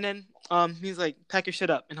 moving. And then he's like, pack your shit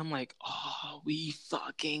up. And I'm like, oh, we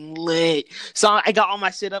fucking lit. So I got all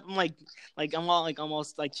my shit up. I'm like I'm all like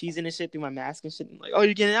almost like cheesing and shit through my mask and shit. I'm like, oh,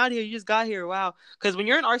 you're getting out of here. You just got here. Wow. Because when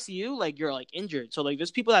you're in RCU, like you're like injured. So like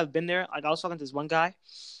there's people that have been there. Like I was talking to this one guy.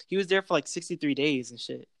 He was there for like 63 days and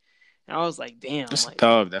shit. And I was like, damn. That's a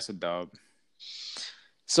dub. That's a dub.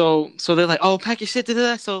 So they're like, oh, pack your shit.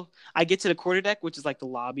 So I get to the quarterdeck, which is like the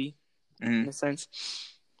lobby in a sense.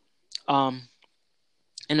 And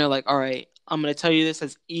they're like, all right, I'm going to tell you this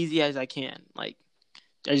as easy as I can. Like,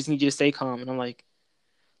 I just need you to stay calm. And I'm like,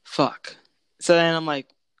 fuck. So then I'm like,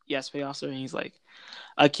 yes, pay officer. And he's like,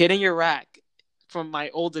 a kid in your rack from my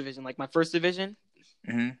old division, like my first division.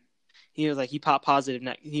 He was like, he popped positive.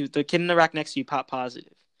 The kid in the rack next to you popped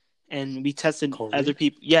positive. And we tested other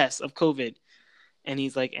people. Yes, of COVID. And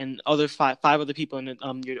he's like, and other five other people in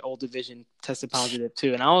your old division tested positive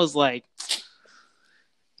too. And I was like,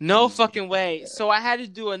 no fucking way. So I had to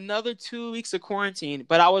do another 2 weeks of quarantine,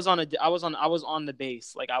 but I was on the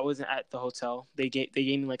base. Like I wasn't at the hotel. They gave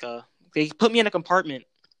me they put me in a compartment.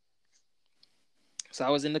 So I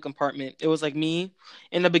was in the compartment. It was like me.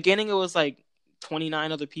 In the beginning, it was like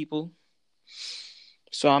 29 other people.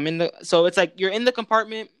 So so it's like you're in the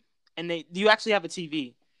compartment, and you actually have a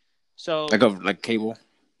TV. So like cable?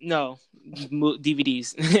 No,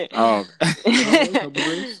 DVDs. Oh,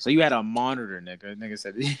 so you had a monitor, nigga. Nigga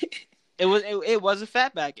said it was a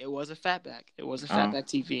fatback. It was a fatback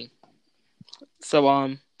TV.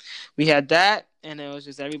 So we had that, and it was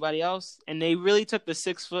just everybody else, and they really took the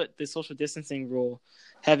 6 foot, the social distancing rule,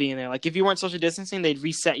 heavy in there. Like if you weren't social distancing, they'd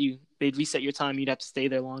reset you. They'd reset your time. You'd have to stay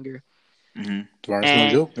there longer. Mm-hmm. No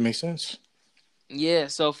joke. That makes sense. Yeah.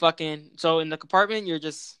 So in the compartment, you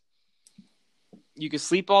could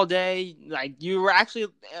sleep all day. Like you were actually,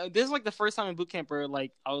 this is like the first time in boot camp where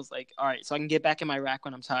like I was like, all right, so I can get back in my rack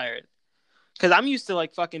when I'm tired, because I'm used to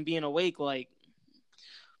like fucking being awake like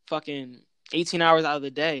fucking 18 hours out of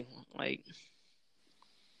the day, like.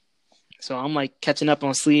 So I'm like catching up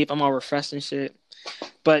on sleep. I'm all refreshed and shit.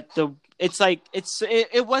 But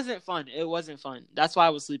it wasn't fun. It wasn't fun. That's why I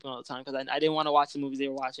was sleeping all the time, because I didn't want to watch the movies they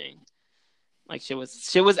were watching. Like shit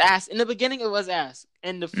was ass. In the beginning, it was ass.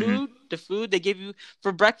 And the food they give you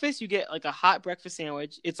for breakfast, you get like a hot breakfast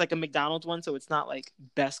sandwich. It's like a McDonald's one, so it's not like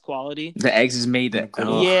best quality. The eggs is made that.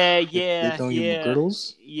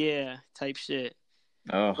 Yeah, type shit.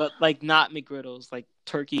 Oh. But like not McGriddles, like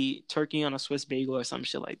turkey on a Swiss bagel or some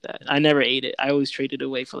shit like that. I never ate it. I always traded it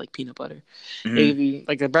away for like peanut butter. They give you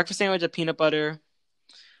like a breakfast sandwich, a peanut butter,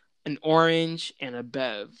 an orange, and a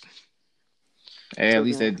bev. Hey, at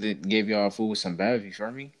least they gave y'all food with some bev, you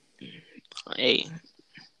feel me? Hey,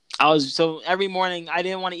 every morning I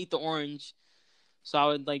didn't want to eat the orange, so I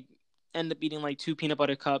would like end up eating like 2 peanut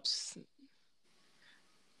butter cups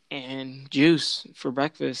and juice for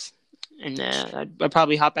breakfast, and then I'd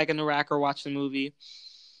probably hop back in the rack or watch the movie.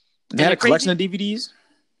 They had a collection of DVDs?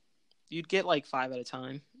 You'd get like 5 at a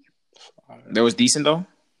time. That was decent though?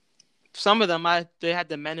 Some of them, they had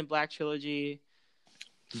the Men in Black trilogy.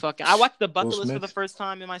 I watched The Bucket List for the first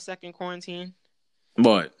time in my second quarantine.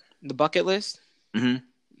 What? The Bucket List?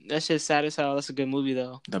 Mm-hmm. That shit's sad as hell. That's a good movie,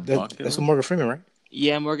 though. That's a Morgan Freeman, right?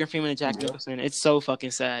 Yeah, Morgan Freeman and Jack Nicholson. It's so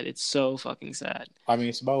fucking sad. It's so fucking sad. I mean,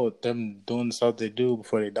 it's about them doing the stuff they do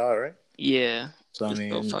before they die, right? Yeah. So I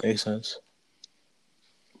mean, it makes sense.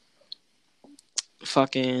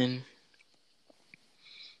 Fucking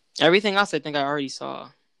everything else I think I already saw.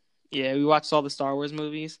 Yeah, we watched all the Star Wars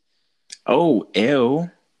movies. Oh, ew.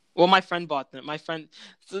 Well, my friend bought them. My friend,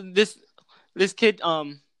 so this kid,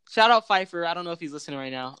 shout out Pfeiffer. I don't know if he's listening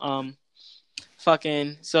right now.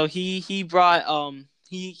 Fucking, so he brought,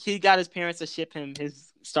 he got his parents to ship him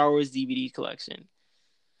his Star Wars DVD collection,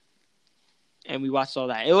 and we watched all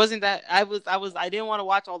that. It wasn't that I didn't want to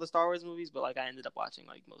watch all the Star Wars movies, but like I ended up watching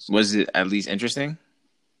like most. Was it at least interesting?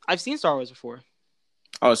 I've seen Star Wars before.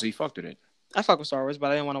 Oh, so you fucked with it? I fuck with Star Wars,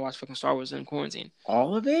 but I didn't want to watch fucking Star Wars in quarantine.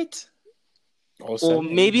 All of it? Well,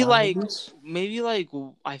 maybe like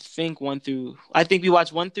I think we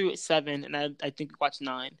watched 1 through 7, and I think we watched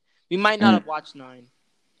 9. We might not have watched 9.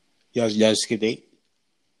 Y'all skipped 8.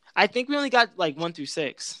 I think we only got like 1 through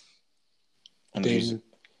 6. And then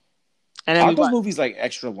aren't those movies like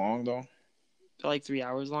extra long though? They're like 3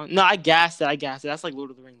 hours long. No, I gassed it. That's like Lord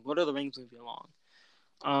of the Rings. Lord of the Rings movie long.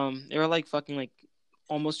 They were like fucking like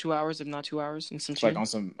almost 2 hours, if not 2 hours, and some shit. Like on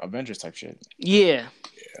some Avengers type shit. Yeah.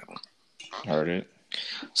 Heard it.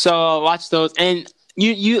 So watch those, and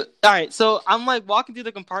you all right. So I'm like walking through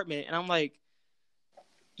the compartment, and I'm like,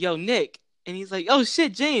 "Yo, Nick," and he's like, "Oh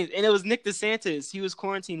shit, James," and it was Nick DeSantis. He was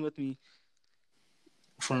quarantined with me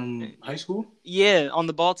from high school. Yeah, on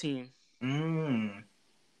the ball team.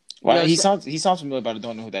 Well, he sounds familiar, but I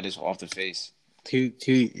don't know who that is off the face. He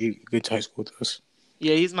good to high school with us.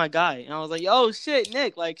 Yeah, he's my guy, and I was like, "Oh shit,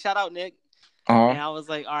 Nick!" Like, shout out Nick. And I was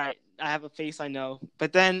like, "All right, I have a face I know,"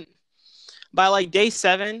 but then. By like day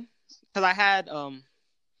 7, because I had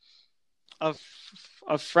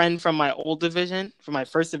a friend from my old division, from my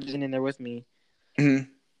first division, in there with me,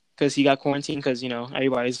 because he got quarantined because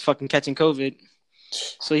everybody's fucking catching COVID,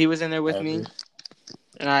 so he was in there with me,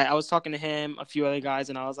 and I was talking to him, a few other guys,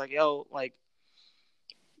 and I was like, "Yo, like,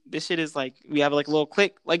 this shit is like we have like a little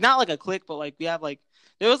clique, like not like a clique, but like we have like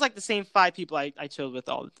there was like the same 5 people I chilled with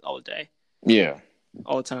all the day,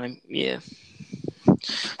 all the time, yeah."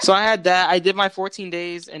 So I had that. I did my 14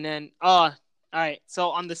 days, and then all right. So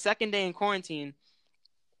on the second day in quarantine,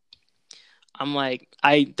 I'm like,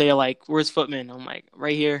 they're like, "Where's Footman?" I'm like,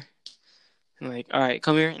 "Right here." I'm like, "All right,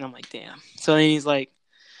 come here." And I'm like, "Damn." So then he's like,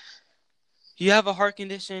 "You have a heart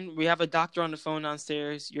condition. We have a doctor on the phone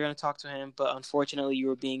downstairs. You're gonna talk to him, but unfortunately, you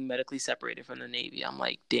were being medically separated from the Navy." I'm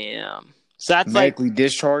like, "Damn." So that's medically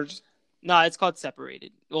discharged. No, it's called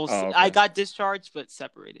separated. Well, okay. I got discharged, but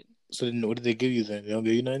separated. So then what did they give you then? They don't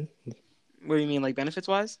give you nothing? What do you mean, like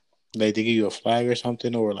benefits-wise? Like they give you a flag or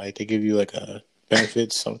something, or like they give you like a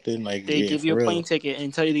benefits something? Like they give you a plane ticket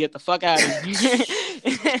and tell you to get the fuck out of here.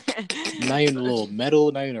 Not even a little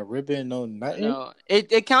medal, not even a ribbon, no nothing? No,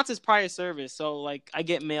 it counts as prior service. So like I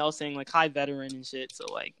get mail saying like "Hi veteran" and shit. So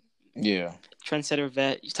like trendsetter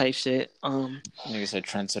vet type shit. You said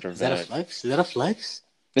trendsetter vet. Is that a flex? Is that a flex?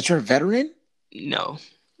 That you're a veteran? No.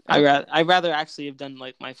 I'd rather actually have done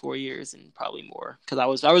like my 4 years and probably more because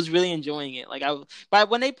I was really enjoying it. Like but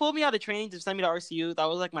when they pulled me out of training to send me to RCU, that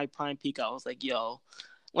was like my prime peak. I was like, yo,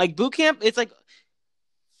 like boot camp, it's like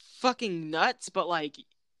fucking nuts, but like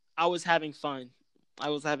I was having fun. I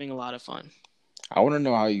was having a lot of fun. I want to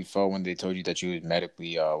know how you felt when they told you that you was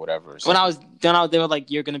medically whatever. When I was done out, they were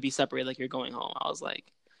like, "You're gonna be separated, like you're going home." I was like,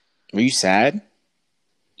 "Were you sad?"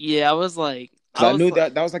 Yeah, I was like. I knew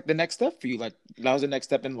that was like the next step for you. Like that was the next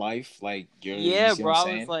step in life. Like you bro.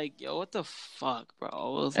 I was like, yo, what the fuck,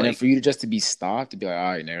 bro? Then for you to be stopped to be like,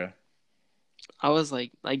 all right, nigga. I was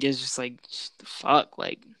like it's just like the fuck,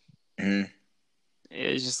 like. It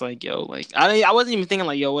was just like, yo, like I wasn't even thinking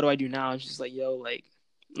like, yo, what do I do now? It's just like, yo, like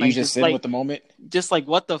you just sitting with the moment. Just like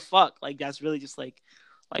what the fuck, like that's really just like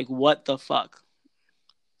what the fuck.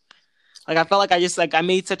 Like I felt like I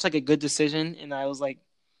made such like a good decision, and I was like.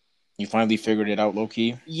 You finally figured it out, low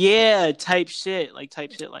key. Yeah, type shit, like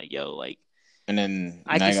yo, like. And then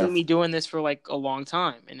I can see me doing this for like a long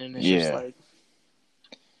time, and then it's just like.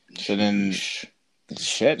 So then,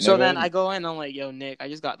 shit. So then I go in, I'm like, yo, Nick, I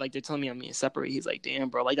just got like they're telling me I'm being separated. He's like, damn,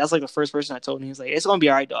 bro, like that's like the first person I told, and he's like, it's gonna be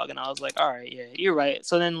all right, dog, and I was like, all right, yeah, you're right.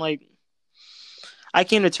 So then like, I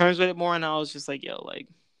came to terms with it more, and I was just like, yo, like.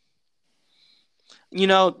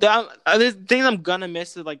 There's things I'm gonna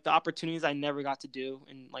miss is like the opportunities I never got to do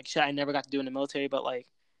and like shit I never got to do in the military. But like,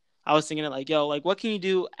 I was thinking like, yo, like what can you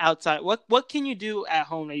do outside? What can you do at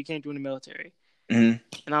home that you can't do in the military? And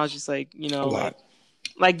I was just like,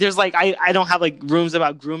 like there's like I don't have like rooms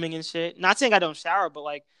about grooming and shit. Not saying I don't shower, but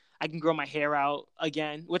like I can grow my hair out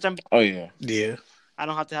again, which I'm. Oh yeah. Yeah. I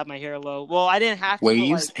don't have to have my hair low. Well, I didn't have to.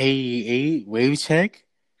 Waves, but, like, wave check.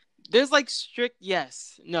 There's like strict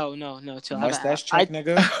yes, no, chill. Mustache check,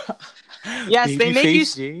 nigga. Yes,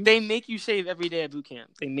 Baby they make you shave every day at boot camp.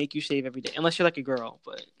 They make you shave every day, unless you're like a girl,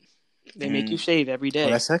 but they make you shave every day.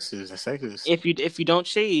 Well, that's sexist. That's sexist. If you don't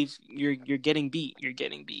shave, you're getting beat. You're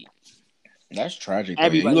getting beat. That's tragic.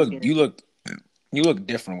 You look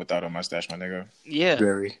different without a mustache, my nigga. Yeah,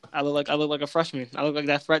 very. I look like a freshman. I look like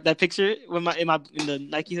that picture with in the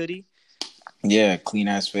Nike hoodie. Yeah, clean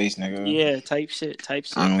ass face, nigga. Yeah, type shit.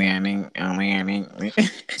 Only.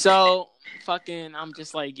 So fucking, I'm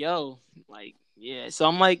just like, yo, like, yeah. So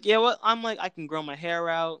I'm like, yeah, what? I'm like, I can grow my hair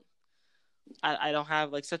out. I don't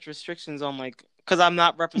have like such restrictions on like, because I'm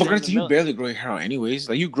not representing. But you barely grow your hair out anyways.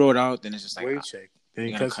 Like you grow it out, then it's just like wave check. Then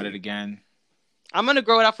you're gonna cut it again. I'm gonna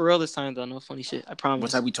grow it out for real this time though. No funny shit. I promise.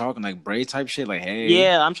 What type we talking? Like braid type shit? Like hey.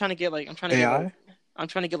 Yeah, I'm trying to get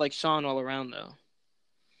like Sean all around though.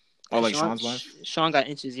 Oh, like Sean's life? Sean got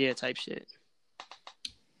inches, yeah, type shit.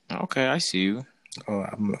 Okay, I see you. Oh,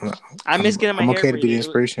 I miss getting my hair okay braided. to be the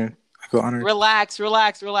inspiration. I feel honored. Relax.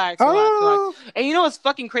 Oh! And you know what's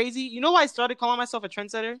fucking crazy? You know why I started calling myself a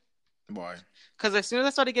trendsetter? Why? Because as soon as I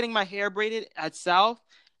started getting my hair braided at South,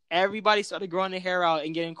 everybody started growing their hair out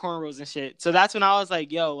and getting cornrows and shit. So that's when I was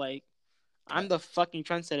like, yo, like, I'm the fucking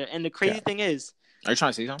trendsetter. And the crazy thing is... Are you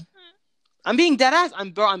trying to say something? I'm being dead ass. I'm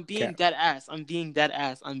being dead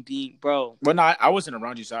ass. Bro. Well, no, I wasn't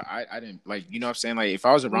around you, so I didn't, like, you know what I'm saying? Like, if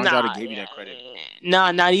I was around you, I would have gave you that credit.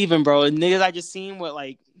 Nah, not even, bro. Niggas I just seen what,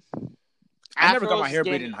 like... I never got my hair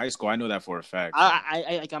braided in high school. I know that for a fact. So.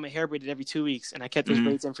 I got my hair braided every 2 weeks, and I kept those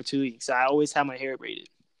braids in for 2 weeks. So I always have my hair braided.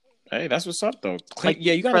 Hey, that's what's up, though. Like,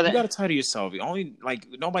 yeah, you gotta tidy yourself. Only, like,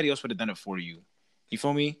 nobody else would have done it for you. You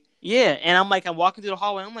feel me? Yeah, and I'm walking through the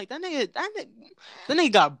hallway. I'm like, that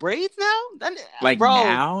nigga got braids now. Bro,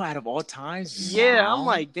 now out of all times. Yeah, now? I'm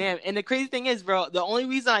like, damn. And the crazy thing is, bro, the only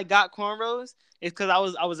reason I got cornrows is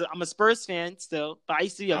because I'm a Spurs fan still, but I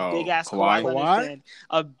used to be a big ass Kawhi Leonard fan,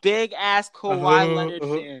 a big ass Kawhi Leonard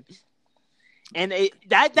fan. And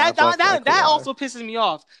that also pisses me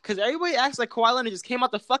off because everybody acts like Kawhi Leonard just came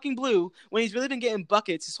out the fucking blue when he's really been getting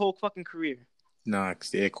buckets his whole fucking career. Nah,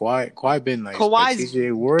 yeah, Kawhi been like Kawhi's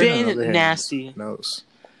been nasty. Knows.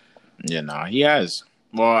 Yeah, nah, he has.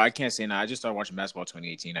 Well, I can't say nah. I just started watching basketball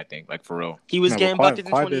 2018. I think, like for real. He was getting buckets in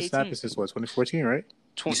 2018. Kawhi been snapping since what 2014, right?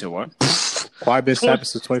 You said what? Kawhi been snapping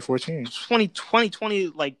since 2014. 2020,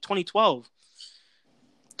 like 2012.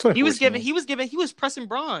 He was pressing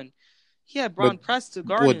Braun. He had Braun pressed to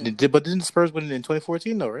guard him. But didn't the Spurs win it in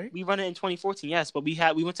 2014 though, right? We run it in 2014, yes. But we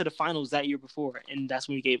went to the finals that year before, and that's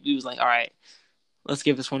when we was like, all right, let's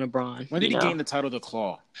give this one to Braun. When did he gain the title, the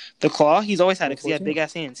Claw? The Claw? He's always had it because he had big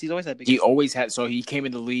ass hands. He's always had big. He always had. So he came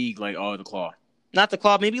in the league like, oh, the Claw. Not the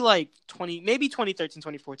Claw. Maybe like 2013,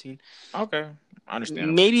 2014. Okay, I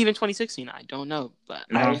understand. Maybe even 2016. I don't know, but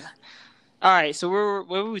all right. So where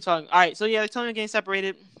were we talking? All right. So yeah, they're telling me getting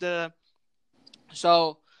separated.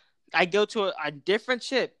 So I go to a different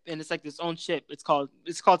ship, and it's like this own ship. It's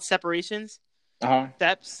called Separations.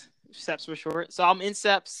 Steps for short. So I'm in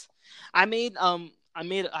Steps. I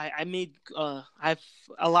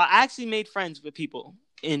actually made friends with people.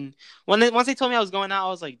 Once they told me I was going out, I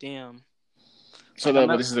was like, damn. So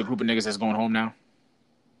this is a group of niggas that's going home now?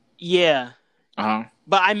 Yeah.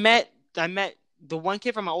 But I met the one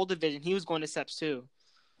kid from my old division. He was going to Seps too.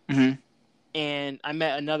 Mm-hmm. And I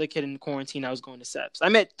met another kid in quarantine. I was going to Seps. I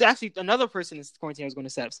met actually another person in quarantine. I was going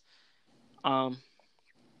to Seps.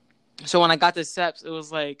 So when I got to Seps, it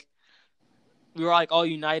was like we were like all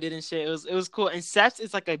united and shit. It was cool. And Seps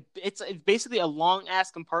is like it's basically a long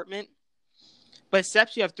ass compartment. But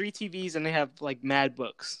Seps, you have 3 TVs and they have like mad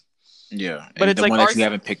books. Yeah, but it's the like one that you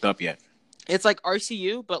haven't picked up yet. It's like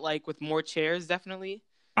RCU, but like with more chairs, definitely.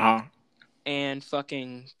 And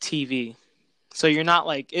fucking TV. So you're not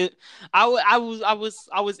like it. I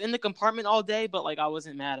was in the compartment all day, but like I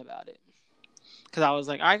wasn't mad about it because I was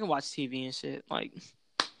like I can watch TV and shit. Like,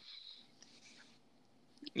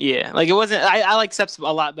 yeah, like it wasn't. I like Seps a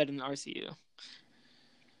lot better than RCU.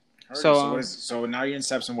 So now you're in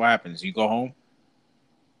Seps, and what happens? You go home.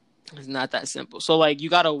 It's not that simple. So like you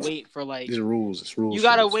gotta wait for like these rules. It's rules. You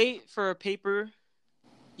gotta wait for a paper.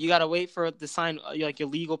 You gotta wait for the sign like your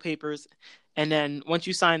legal papers, and then once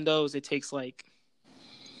you sign those, it takes like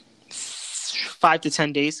 5 to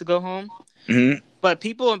 10 days to go home. Mm-hmm. But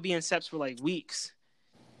people would be in Seps for like weeks,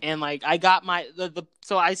 and like I got my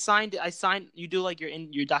so I signed. You do like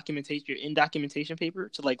your documentation paper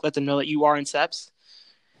to like let them know that you are in Seps.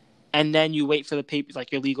 And then you wait for the papers,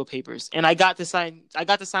 like your legal papers. And I got to sign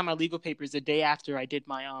my legal papers the day after I did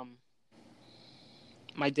my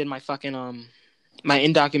fucking my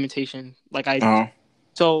indocumentation. Like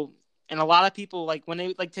so, and a lot of people like when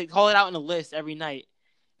they like call it out in a list every night,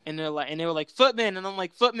 and they were like Footman, and I'm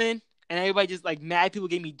like Footman, and everybody just like mad people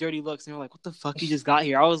gave me dirty looks, and they were like, what the fuck you just got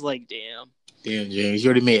here? I was like, damn. Damn, James, you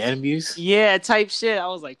already made enemies? Yeah, type shit. I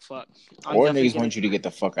was like, fuck. Or niggas want you to get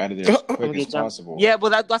the fuck out of there as quick as possible. Yeah,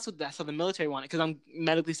 but that's how the military want it, because I'm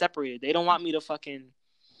medically separated. They don't want me to fucking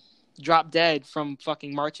drop dead from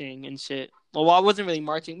fucking marching and shit. Well, I wasn't really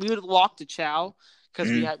marching. We would walk to Chow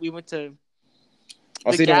because we went to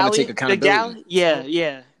the galley. They don't want to take accountability.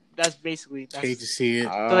 Yeah. That's basically. Hate to see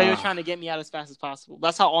it. So they were trying to get me out as fast as possible.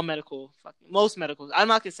 That's how all most medicals. I'm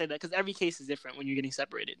not gonna say that because every case is different when you're getting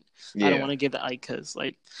separated. Yeah. I don't want to give that because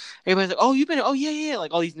like everybody's like, oh, yeah.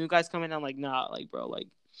 Like all these new guys coming. I'm like, nah, like bro, like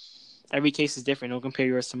every case is different. Don't compare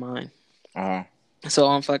yours to mine. So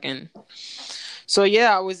I'm fucking. So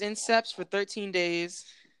yeah, I was in Seps for 13 days,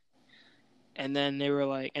 and then they were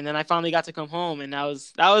like, and then I finally got to come home, and that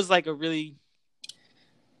was like a really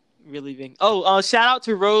big. Shout out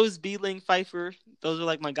to Rose, Beeling, Pfeiffer. Those are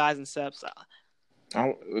like my guys in Seps.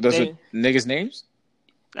 Those are niggas' names?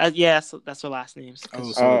 Yeah, that's their last names.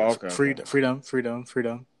 Okay.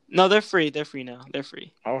 Freedom. No, they're free. They're free now. They're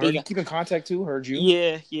free. Oh, heard you keep in contact too? Heard you?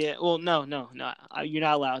 Yeah. Well, no. You're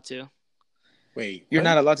not allowed to. Wait, you're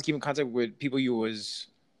not allowed to keep in contact with people you was.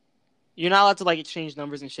 You're not allowed to like exchange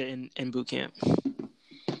numbers and shit in boot camp.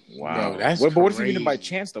 Wow, but what if you did it by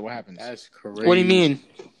chance though? What happens? That's crazy. What do you mean?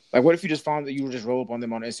 Like, what if you just found that you would just roll up on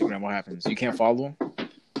them on Instagram? What happens? You can't follow them?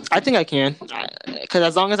 I think I can, because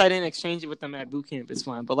as long as I didn't exchange it with them at boot camp, it's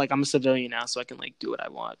fine. But like, I'm a civilian now, so I can like do what I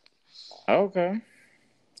want. Okay.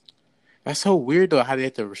 That's so weird though. How they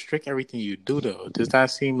have to restrict everything you do though. Does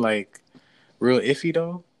that seem like real iffy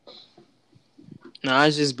though? No,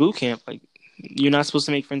 it's just boot camp. Like, you're not supposed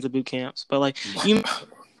to make friends at boot camps, but like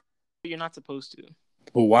you're not supposed to.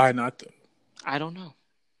 But why not though? I don't know.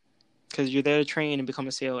 Because you're there to train and become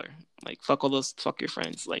a sailor. Like, fuck your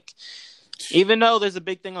friends. Like, even though there's a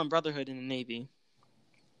big thing on brotherhood in the Navy.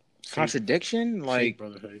 Contradiction? Like,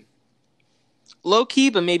 brotherhood. Low key,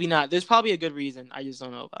 but maybe not. There's probably a good reason. I just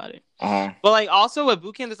don't know about it. But, like, also at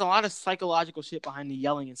boot camp, there's a lot of psychological shit behind the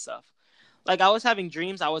yelling and stuff. Like, I was having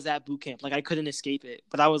dreams I was at boot camp. Like, I couldn't escape it.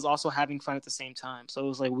 But I was also having fun at the same time. So it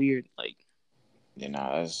was, like, weird. Like, yeah,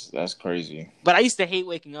 nah, that's crazy. But I used to hate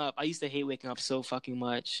waking up. So fucking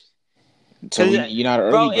much. So you're not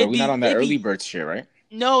early bird. We're not on that early bird shit, right?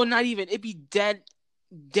 No, not even. It'd be dead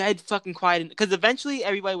fucking quiet. Because eventually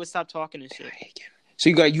everybody would stop talking and shit. So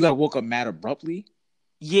you got woke up mad abruptly?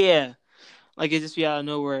 Yeah. Like, it just be out of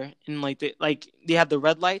nowhere. And like they have the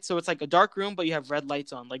red lights. So it's like a dark room, but you have red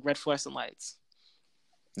lights on. Like red fluorescent lights.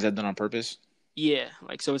 Is that done on purpose? Yeah.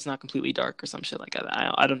 Like, so it's not completely dark or some shit like that.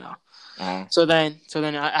 I don't know. So then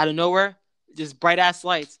out of nowhere, just bright ass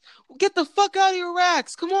lights. Get the fuck out of your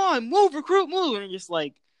racks! Come on, move, recruit, move! And just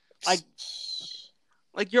like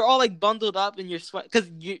you're all like bundled up in your sweat because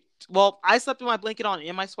I slept with my blanket on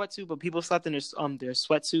in my sweatsuit, but people slept in their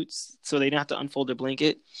sweatsuits, so they didn't have to unfold their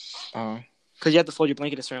blanket. Because you have to fold your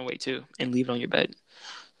blanket a certain way too and leave it on your bed.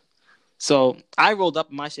 So I rolled up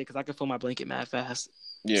in my shit because I could fold my blanket mad fast.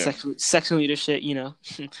 Yeah, section leader shit, you know.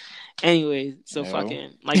 Anyway, so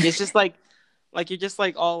fucking like it's just like. Like, you're just,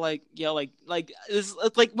 like, all, like, yo, like it's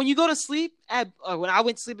like, when you go to sleep, when I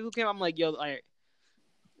went to sleep at boot camp, I'm like, yo, like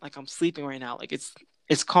I'm sleeping right now. Like,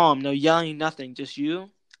 it's calm. No yelling, nothing. Just you,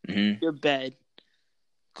 your bed,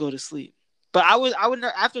 go to sleep. But I would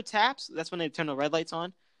after taps, that's when they turn the red lights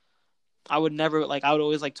on. I would never, like, I would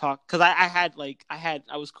always, like, talk. Because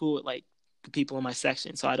I was cool with, like, the people in my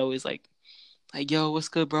section. So I'd always, like, yo, what's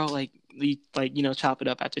good, bro? Like, chop it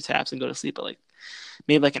up after taps and go to sleep at, like,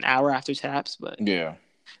 maybe like an hour after taps, but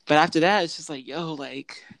after that it's just like, yo,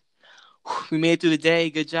 like, we made it through the day,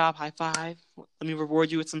 good job, high five, let me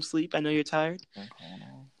reward you with some sleep, I know you're tired.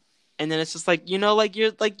 And then it's just like, you're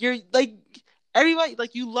everybody,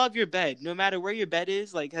 like, you love your bed no matter where your bed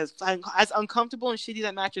is. Like, as uncomfortable and shitty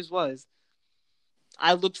that mattress was,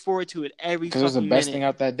 I looked forward to it every fucking minute. Because it was the best thing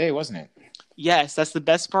out that day, wasn't it? Yes, that's the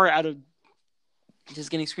best part out of just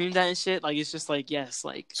getting screamed at and shit. Like, it's just like, yes,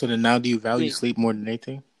 like. So then now do you value sleep more than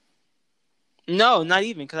anything? No, not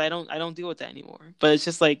even, because I don't deal with that anymore. But it's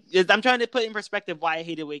just like, I'm trying to put in perspective why I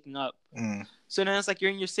hated waking up. So then it's like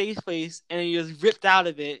you're in your safe place and you're just ripped out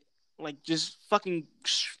of it, like just fucking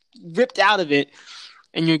ripped out of it,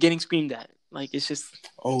 and you're getting screamed at. Like, it's just.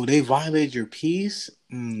 Oh, they violated your peace?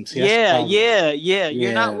 Yeah.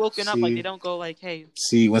 You're not woken up. Like, they don't go like, hey.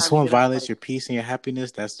 See, when someone violates your peace and your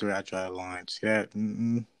happiness, that's where I draw the line. See that?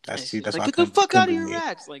 That's like, get the fuck out of your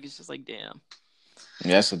racks. Like, it's just like, damn.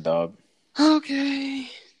 Yeah, that's a dub. Okay.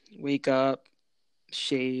 Wake up.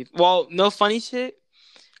 shave. Well, no funny shit.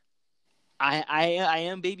 I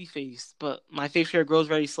am baby faced, but my facial hair grows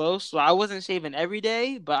very slow, so I wasn't shaving every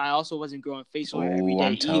day, but I also wasn't growing facial hair every Oh, day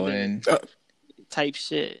I'm either. telling. Type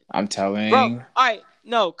shit. I'm Bro, telling. all right,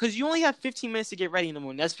 no, because you only have 15 minutes to get ready in the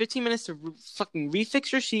morning. That's 15 minutes to fucking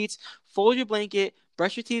refix your sheets, fold your blanket,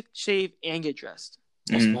 brush your teeth, shave, and get dressed.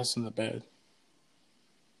 That's not that bad.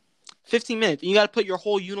 15 minutes. And you got to put your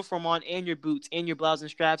whole uniform on and your boots and your blouse and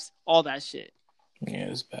straps, all that shit. Yeah,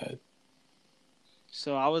 it's bad.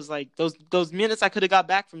 So I was like, those minutes I could have got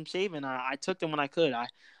back from shaving, I took them when I could.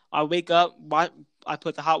 I wake up, I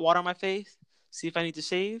put the hot water on my face, see if I need to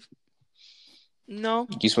shave. No.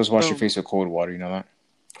 You're supposed to wash your Boom. face with cold water, you know that?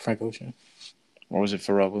 Frank Ocean. Or was it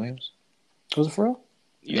Pharrell Williams? Was it for real?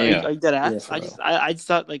 Yeah. Are you dead ass? Yeah, I just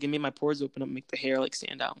thought like it made my pores open up, make the hair like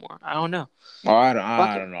stand out more. I don't know. Oh, I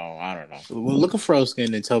don't know. Well, look at Pharrell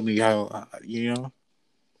skin and tell me how, you know.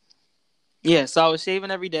 Yeah, so I was shaving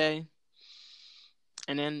every day.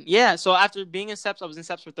 And then, yeah, so after being in SEPS, I was in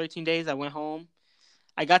SEPS for 13 days. I went home.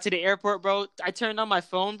 I got to the airport, bro. I turned on my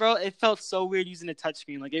phone, bro. It felt so weird using a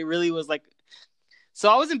touchscreen. Like, it really was like... So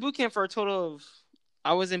I was in boot camp for a total of...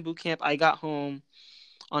 I was in boot camp. I got home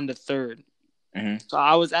on the 3rd. Mm-hmm. So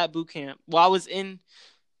I was at boot camp. Well, I was in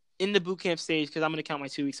the boot camp stage because I'm going to count my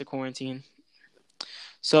 2 weeks of quarantine.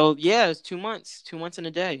 So, yeah, it was 2 months. 2 months and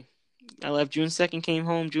a day. I left June 2nd, came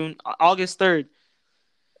home August 3rd.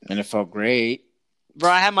 And it felt great. Bro,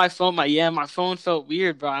 I had my phone. My phone felt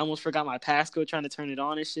weird, bro. I almost forgot my passcode trying to turn it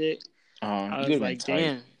on and shit. I was like,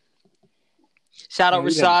 damn. Shout out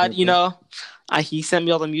Rashad, you know. He sent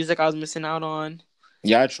me all the music I was missing out on.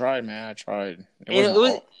 Yeah, I tried, man. I tried.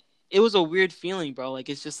 It was a weird feeling, bro. Like,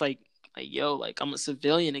 it's just like yo, like, I'm a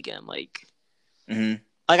civilian again. Like,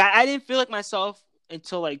 like I didn't feel like myself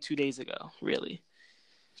until like 2 days ago, really.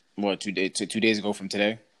 What, 2 days? 2 days ago from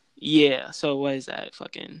today? Yeah. So what is that?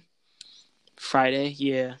 Fucking Friday?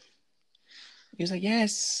 Yeah. He was like,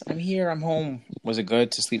 yes, I'm here. I'm home. Was it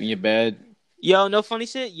good to sleep in your bed? Yo, no funny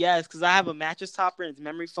shit? Yes, because I have a mattress topper and it's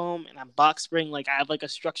memory foam and I'm box spring. Like, I have like a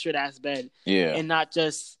structured ass bed. Yeah. And not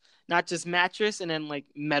just mattress and then like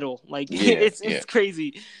metal. Like, yeah, it's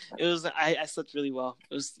crazy. It was I slept really well.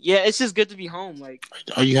 It's just good to be home. Like,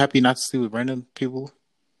 are you happy not to sleep with random people?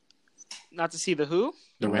 Not to see the who?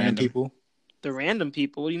 The random people. The random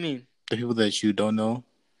people. What do you mean? The people that you don't know.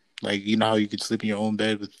 Like, you know how you could sleep in your own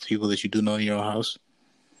bed with people that you do know in your own house?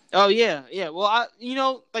 Oh, yeah. Yeah. Well,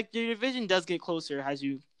 like, your division does get closer as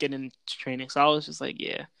you get into training. So I was just like,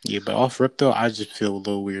 yeah. Yeah, but off rip, though, I just feel a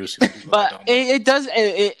little weird. But it does...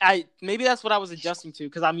 maybe that's what I was adjusting to,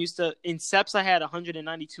 because I'm used to... In SEPS, I had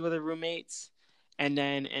 192 other roommates. And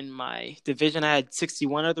then in my division, I had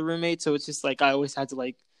 61 other roommates. So it's just like, I always had to,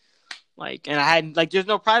 like... And I had... Like, there's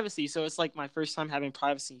no privacy. So it's like my first time having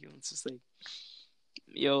privacy. And it's just like...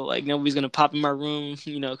 Yo, like, nobody's gonna pop in my room,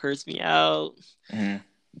 curse me out. Mm-hmm.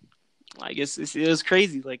 Like, it was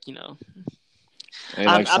crazy, like, Hey,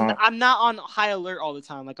 I'm not on high alert all the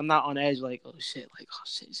time. Like, I'm not on edge, like, oh shit,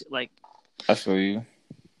 like. I feel you.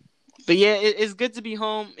 But yeah, it's good to be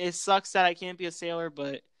home. It sucks that I can't be a sailor,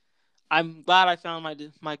 but I'm glad I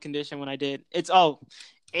found my condition when I did. It's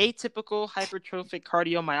atypical hypertrophic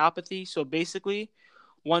cardiomyopathy. So basically,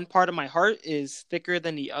 one part of my heart is thicker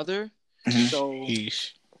than the other. Mm-hmm.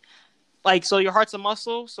 So your heart's a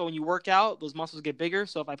muscle. So when you work out, those muscles get bigger.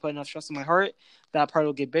 So if I put enough stress on my heart, that part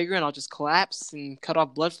will get bigger, and I'll just collapse and cut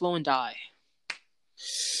off blood flow and die.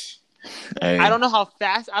 Hey. I don't know how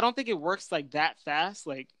fast. I don't think it works like that fast.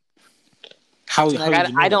 Like, I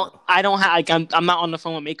don't have, like, I'm not on the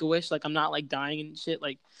phone with Make-A-Wish. Like, I'm not like dying and shit.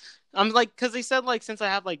 Like, I'm like, because they said like, since I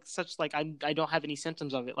have like such, like, I don't have any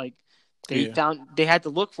symptoms of it. Like, they had to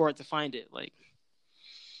look for it to find it. Like,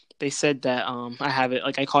 they said that I have it.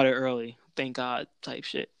 Like, I caught it early. Thank God, type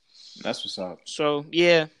shit. That's what's up. So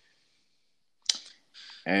yeah.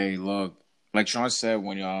 Hey, look, like Sean said,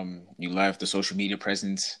 when you left, the social media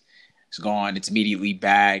presence is gone. It's immediately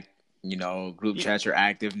back. Group chats are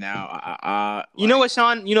active now. You know what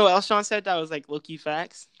Sean? You know what else Sean said that was like low-key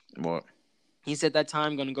facts? What? He said that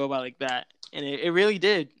time gonna go by like that, and it really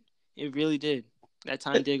did. It really did. That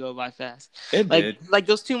time did go by fast. It did. Like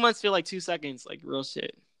those 2 months feel like 2 seconds. Like, real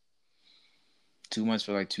shit. 2 months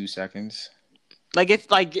for like 2 seconds. Like, if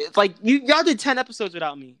y'all did 10 episodes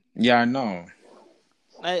without me. Yeah, I know.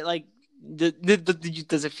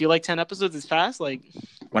 Does it feel like 10 episodes is fast? Like,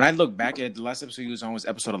 when I look back at the last episode you was on was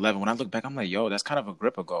episode 11. When I look back, I'm like, yo, that's kind of a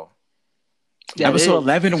grip ago. Episode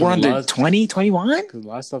 11, we're on the 2021? Because a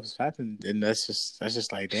lot of stuff has happened, and that's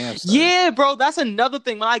just like, damn. Son. Yeah, bro, that's another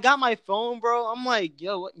thing. When I got my phone, bro, I'm like,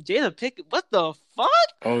 yo, Jada Pickett, what the fuck?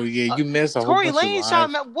 Oh yeah, you missed a whole Tory bunch Lane of shot,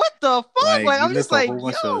 what the fuck? Like I'm just like, a whole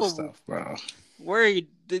bunch yo, of stuff, bro. Worried.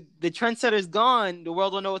 The trendsetter's gone. The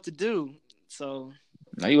world don't know what to do. So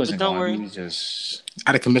no, he wasn't don't gone. worry. He was just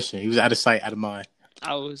out of commission. He was out of sight, out of mind.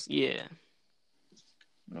 I was, yeah.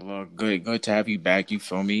 Well, good to have you back. You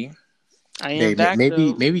feel me? I am back.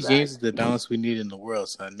 Maybe James is the balance we need in the world,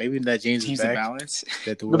 son. Maybe that James is back. The balance.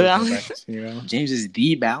 That the world is balance, you know. James is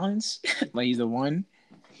the balance. Like he's the one.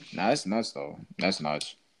 Nah, that's nuts though. That's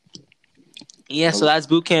nuts. Yeah, so that's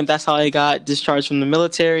boot camp. That's how I got discharged from the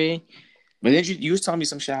military. But then you was telling me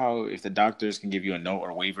some shit how if the doctors can give you a note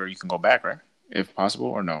or waiver, you can go back, right? If possible,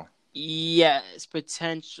 or no? Yes,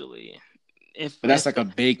 potentially. But that's like a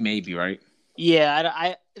big maybe, right?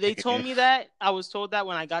 Yeah, they told me that. I was told that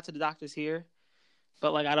when I got to the doctors here,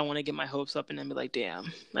 but like I don't want to get my hopes up and then be like,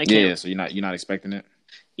 damn. Yeah. So you're not expecting it.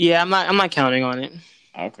 Yeah, I'm not counting on it.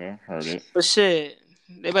 Okay, heard it. But shit,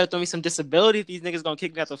 they better throw me some disability if these niggas gonna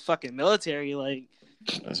kick me out the fucking military. Like,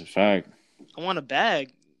 that's a fact. I want a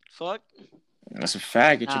bag. Fuck. That's a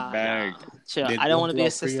fact. Get your bag. Nah. Chill. I don't want to be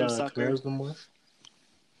a system sucker. No more?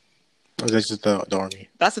 Or is that just the army?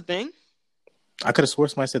 That's the thing. I could have sworn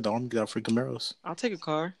somebody said the army got free Camaros. I'll take a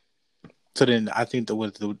car. So then I think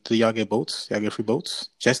do y'all get boats? Y'all get free boats?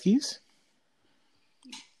 Jet skis?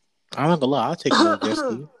 I'm not gonna lie, I'll take a jet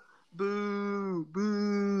ski.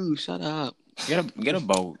 Boo! Shut up. Get a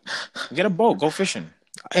boat. Get a boat. Go fishing.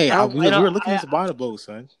 Hey, we were looking to buy the boat,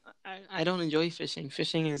 son. I don't enjoy fishing.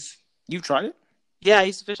 Fishing is. You tried it? Yeah, I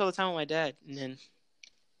used to fish all the time with my dad, and then.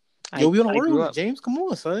 We on a road, James. Come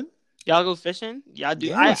on, son. Y'all go fishing? Yeah, I do.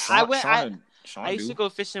 Yeah, I used to go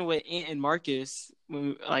fishing with Aunt and Marcus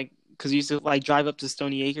when because we used to like drive up to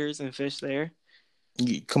Stony Acres and fish there.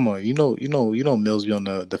 Come on, you know, Mills be on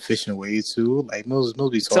the fishing way too. Like Mills be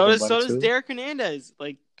talking so about it does Derek Hernandez.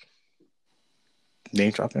 Like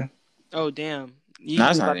name dropping. Oh damn!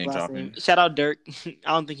 That's not name dropping. Shout out Dirk. I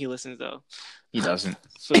don't think he listens though. He doesn't.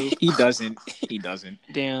 He doesn't.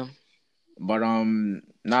 Damn. But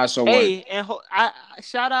so hey, what? and I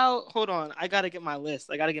shout out. Hold on, I gotta get my list.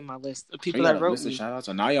 Of people that wrote me. Shout out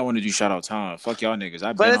to now. Y'all want to do shout out time? Fuck y'all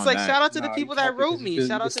niggas. But it's like shout out to the people that wrote me.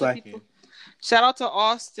 Shout out to the people. Shout out to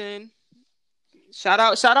Austin. Shout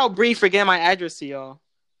out Bree for getting my address to y'all.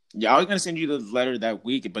 Yeah, I was gonna send you the letter that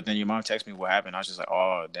week, but then your mom texted me what happened. I was just like,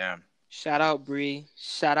 oh damn. Shout out Bree.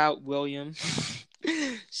 Shout out William.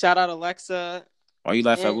 Shout out Alexa. Why you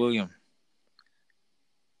laugh at William?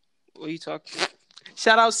 What are you talking?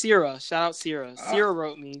 Shout out Sierra. Sierra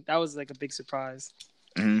wrote me. That was like a big surprise.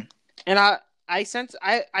 Mm-hmm. And I sent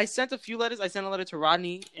a few letters. I sent a letter to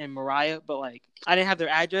Rodney and Mariah, but like I didn't have their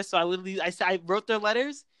address, so I wrote their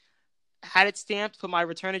letters, had it stamped, put my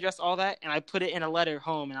return address, all that, and I put it in a letter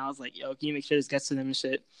home. And I was like, "Yo, can you make sure this gets to them and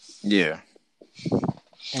shit?" Yeah.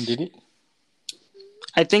 And did it?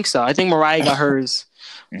 I think so. I think Mariah got hers,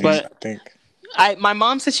 but I think. My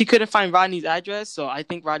mom said she couldn't find Rodney's address, so I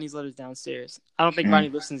think Rodney's letter's downstairs. I don't think Rodney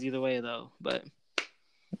listens either way though, but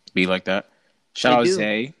be like that. Shout out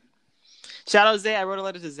Zay. Shout out Zay. I wrote a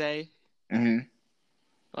letter to Zay. Mm-hmm.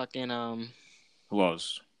 Fucking Who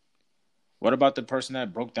else? What about the person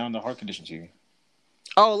that broke down the heart condition to you?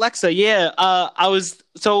 Oh, Alexa. Yeah.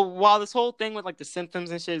 While this whole thing with like the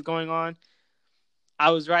symptoms and shit is going on,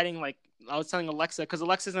 I was telling Alexa because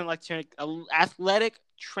Alexa's an athletic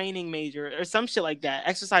training major or some shit like that,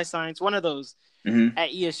 exercise science, one of those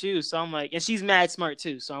at ESU. So I'm like, and she's mad smart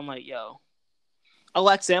too. So I'm like, yo,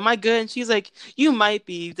 Alexa, am I good? And she's like, you might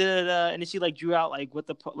be. Da, da, da. And then she like drew out like what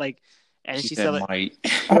the like, and she said might.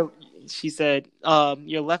 She said,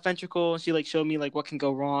 your left ventricle. And she like showed me like what can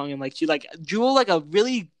go wrong, and like she like drew like a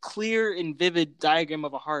really clear and vivid diagram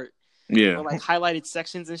of a heart. Yeah. Or, like highlighted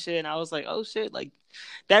sections and shit. And I was like, oh shit, like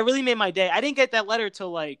that really made my day. I didn't get that letter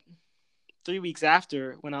till like 3 weeks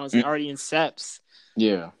after when I was already in SEPS.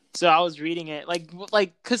 Yeah. So I was reading it like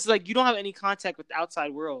because like you don't have any contact with the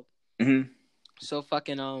outside world. Mm-hmm. So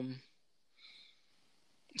fucking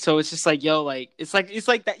So it's just like yo, like it's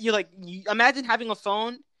like that. You imagine having a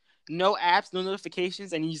phone, no apps, no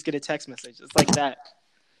notifications, and you just get a text message. It's like that.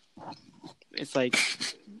 It's like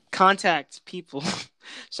contact people.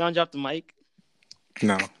 Sean dropped the mic.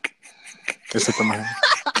 No, it's at the mic.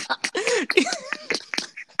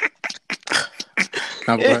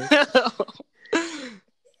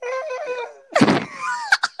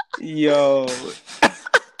 Yo.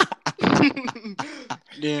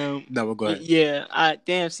 Damn. No, go ahead. Yeah.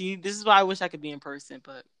 Damn. See, this is why I wish I could be in person,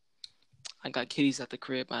 but I got kitties at the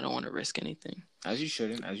crib. I don't want to risk anything. As you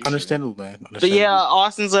shouldn't. Understandable, man. But yeah,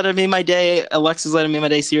 Austin's letter made my day. Alexa's letter made my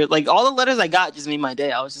day. Sierra, like all the letters I got just made my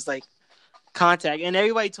day. I was just like, contact, and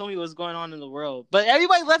everybody told me what's going on in the world. But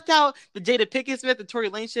everybody left out the Jada Pinkett Smith, the Tory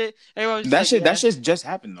Lane shit. Everybody was just that shit just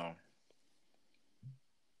happened though.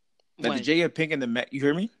 Like the Jada Pink and the Met. You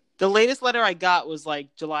hear me? The latest letter I got was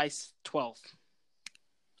like July 12th.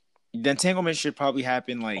 The entanglement should probably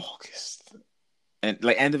happen like August, and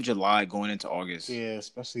like end of July going into August. Yeah,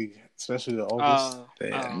 especially the August.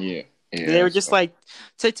 Yeah. They were just like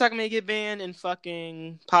TikTok may get banned and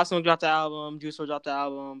fucking Pop Smoke dropped the album, Juice WRLD dropped the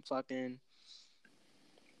album, fucking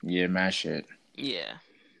mad shit. Yeah.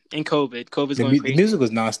 And COVID's going crazy. The music was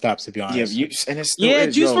nonstop, to be honest. And it still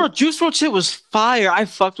is, Juice WRLD shit was fire. I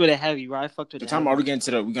fucked with it heavy, bro. I fucked with it. The time are we getting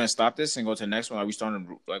to we gonna stop this and go to the next one? Are we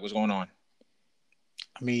starting like what's going on?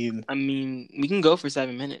 I mean, we can go for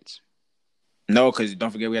 7 minutes. No, because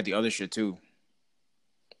don't forget we had the other shit too.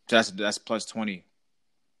 So that's plus 20.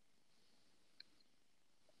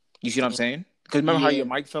 You see what I'm saying? Because remember how your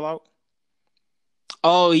mic fell out?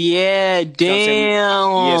 Oh yeah,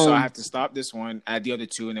 damn. So I have to stop this one, add the other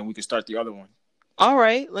two, and then we can start the other one. All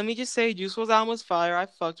right, let me just say, Juice WRLD's album was fire. I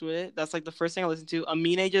fucked with it. That's like the first thing I listened to.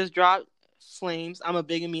 Amine just dropped Flames. I'm a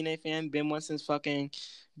big Amine fan. Been one since fucking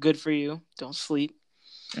Good For You. Don't sleep.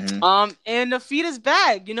 Mm-hmm. And the feed is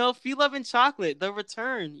back. You know, FLn'C Chocolate, the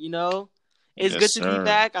return. You know, it's good to be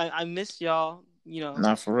back. I missed y'all. You know,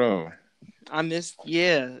 not for real. I missed.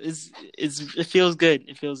 Yeah, it feels good.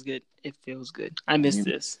 It feels good. I missed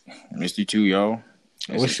this. I missed you too, yo.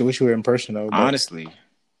 I wish you were in person though. Honestly.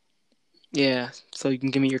 Yeah, so you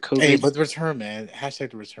can give me your code. Hey, but the return, man.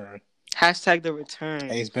 Hashtag the return. Hashtag the return.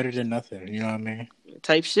 Hey, it's better than nothing. You know what I mean?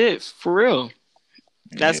 Type shit for real.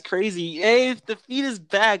 That's crazy. Hey, the feed is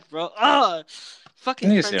back, bro.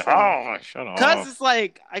 Fucking. You say, shut up. Cause it's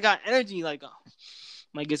like I got energy. Like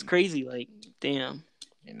it's crazy. Like damn.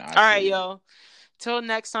 All right, yo. Till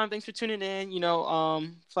next time. Thanks for tuning in. You know,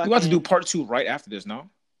 we about to do part 2 right after this, no?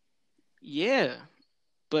 Yeah,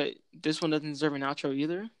 but this one doesn't deserve an outro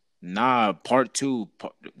either. Nah, part 2.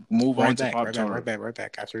 Move on to pop tour. Right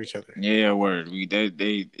back after each other. Yeah, word. They'll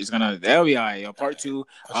be all right. Yo, part 2.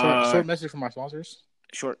 Short message from our sponsors.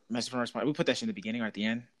 Short message from our sponsors. We put that shit in the beginning or at the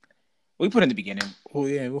end. We put it in the beginning. Oh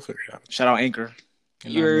yeah, we'll figure it out. Shout out Anchor.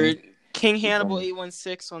 You're King Hannibal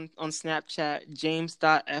 816 on Snapchat.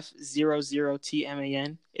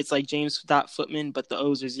 James.F00TMAN. It's like James.Footman, but the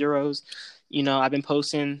O's are zeros. You know, I've been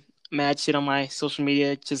posting mad shit on my social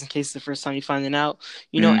media just in case it's the first time you're finding out.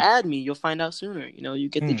 You know, add me. You'll find out sooner. You know, you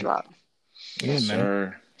get the drop. Yeah, man.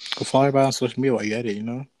 Sir. Go follow everybody on social media while you at it, you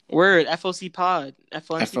know? Word. FLn'C Pod.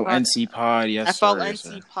 FLn'C Pod. Yes,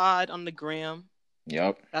 FLn'C Pod on the gram.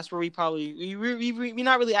 Yep. That's where we're not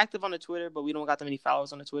really active on the Twitter, but we don't got that many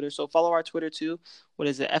followers on the Twitter. So follow our Twitter too. What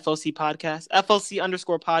is it? FLn'C Podcast.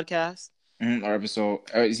 FLn'C_podcast. Our episode.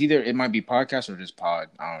 It might be podcast or just pod.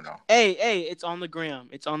 I don't know. Hey, it's on the gram.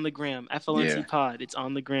 FLn'C Pod. It's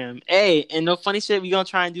on the gram. Hey, and no funny shit. We gonna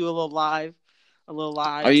try and do a little live.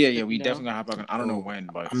 Oh yeah. We definitely gonna hop on. I don't know when,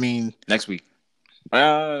 but I mean next week.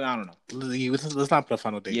 I don't know. Let's not put a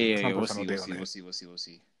final date. Yeah. We'll see.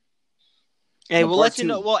 Hey, we'll let you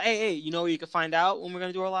know. Well, hey, you know where you can find out when we're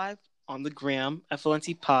gonna do our live? On the gram,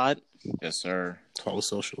 FLn'C Pod. Yes, sir. All the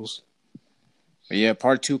socials. But yeah,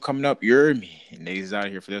 part 2 coming up. You're me. And Nate's out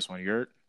of here for this one. You're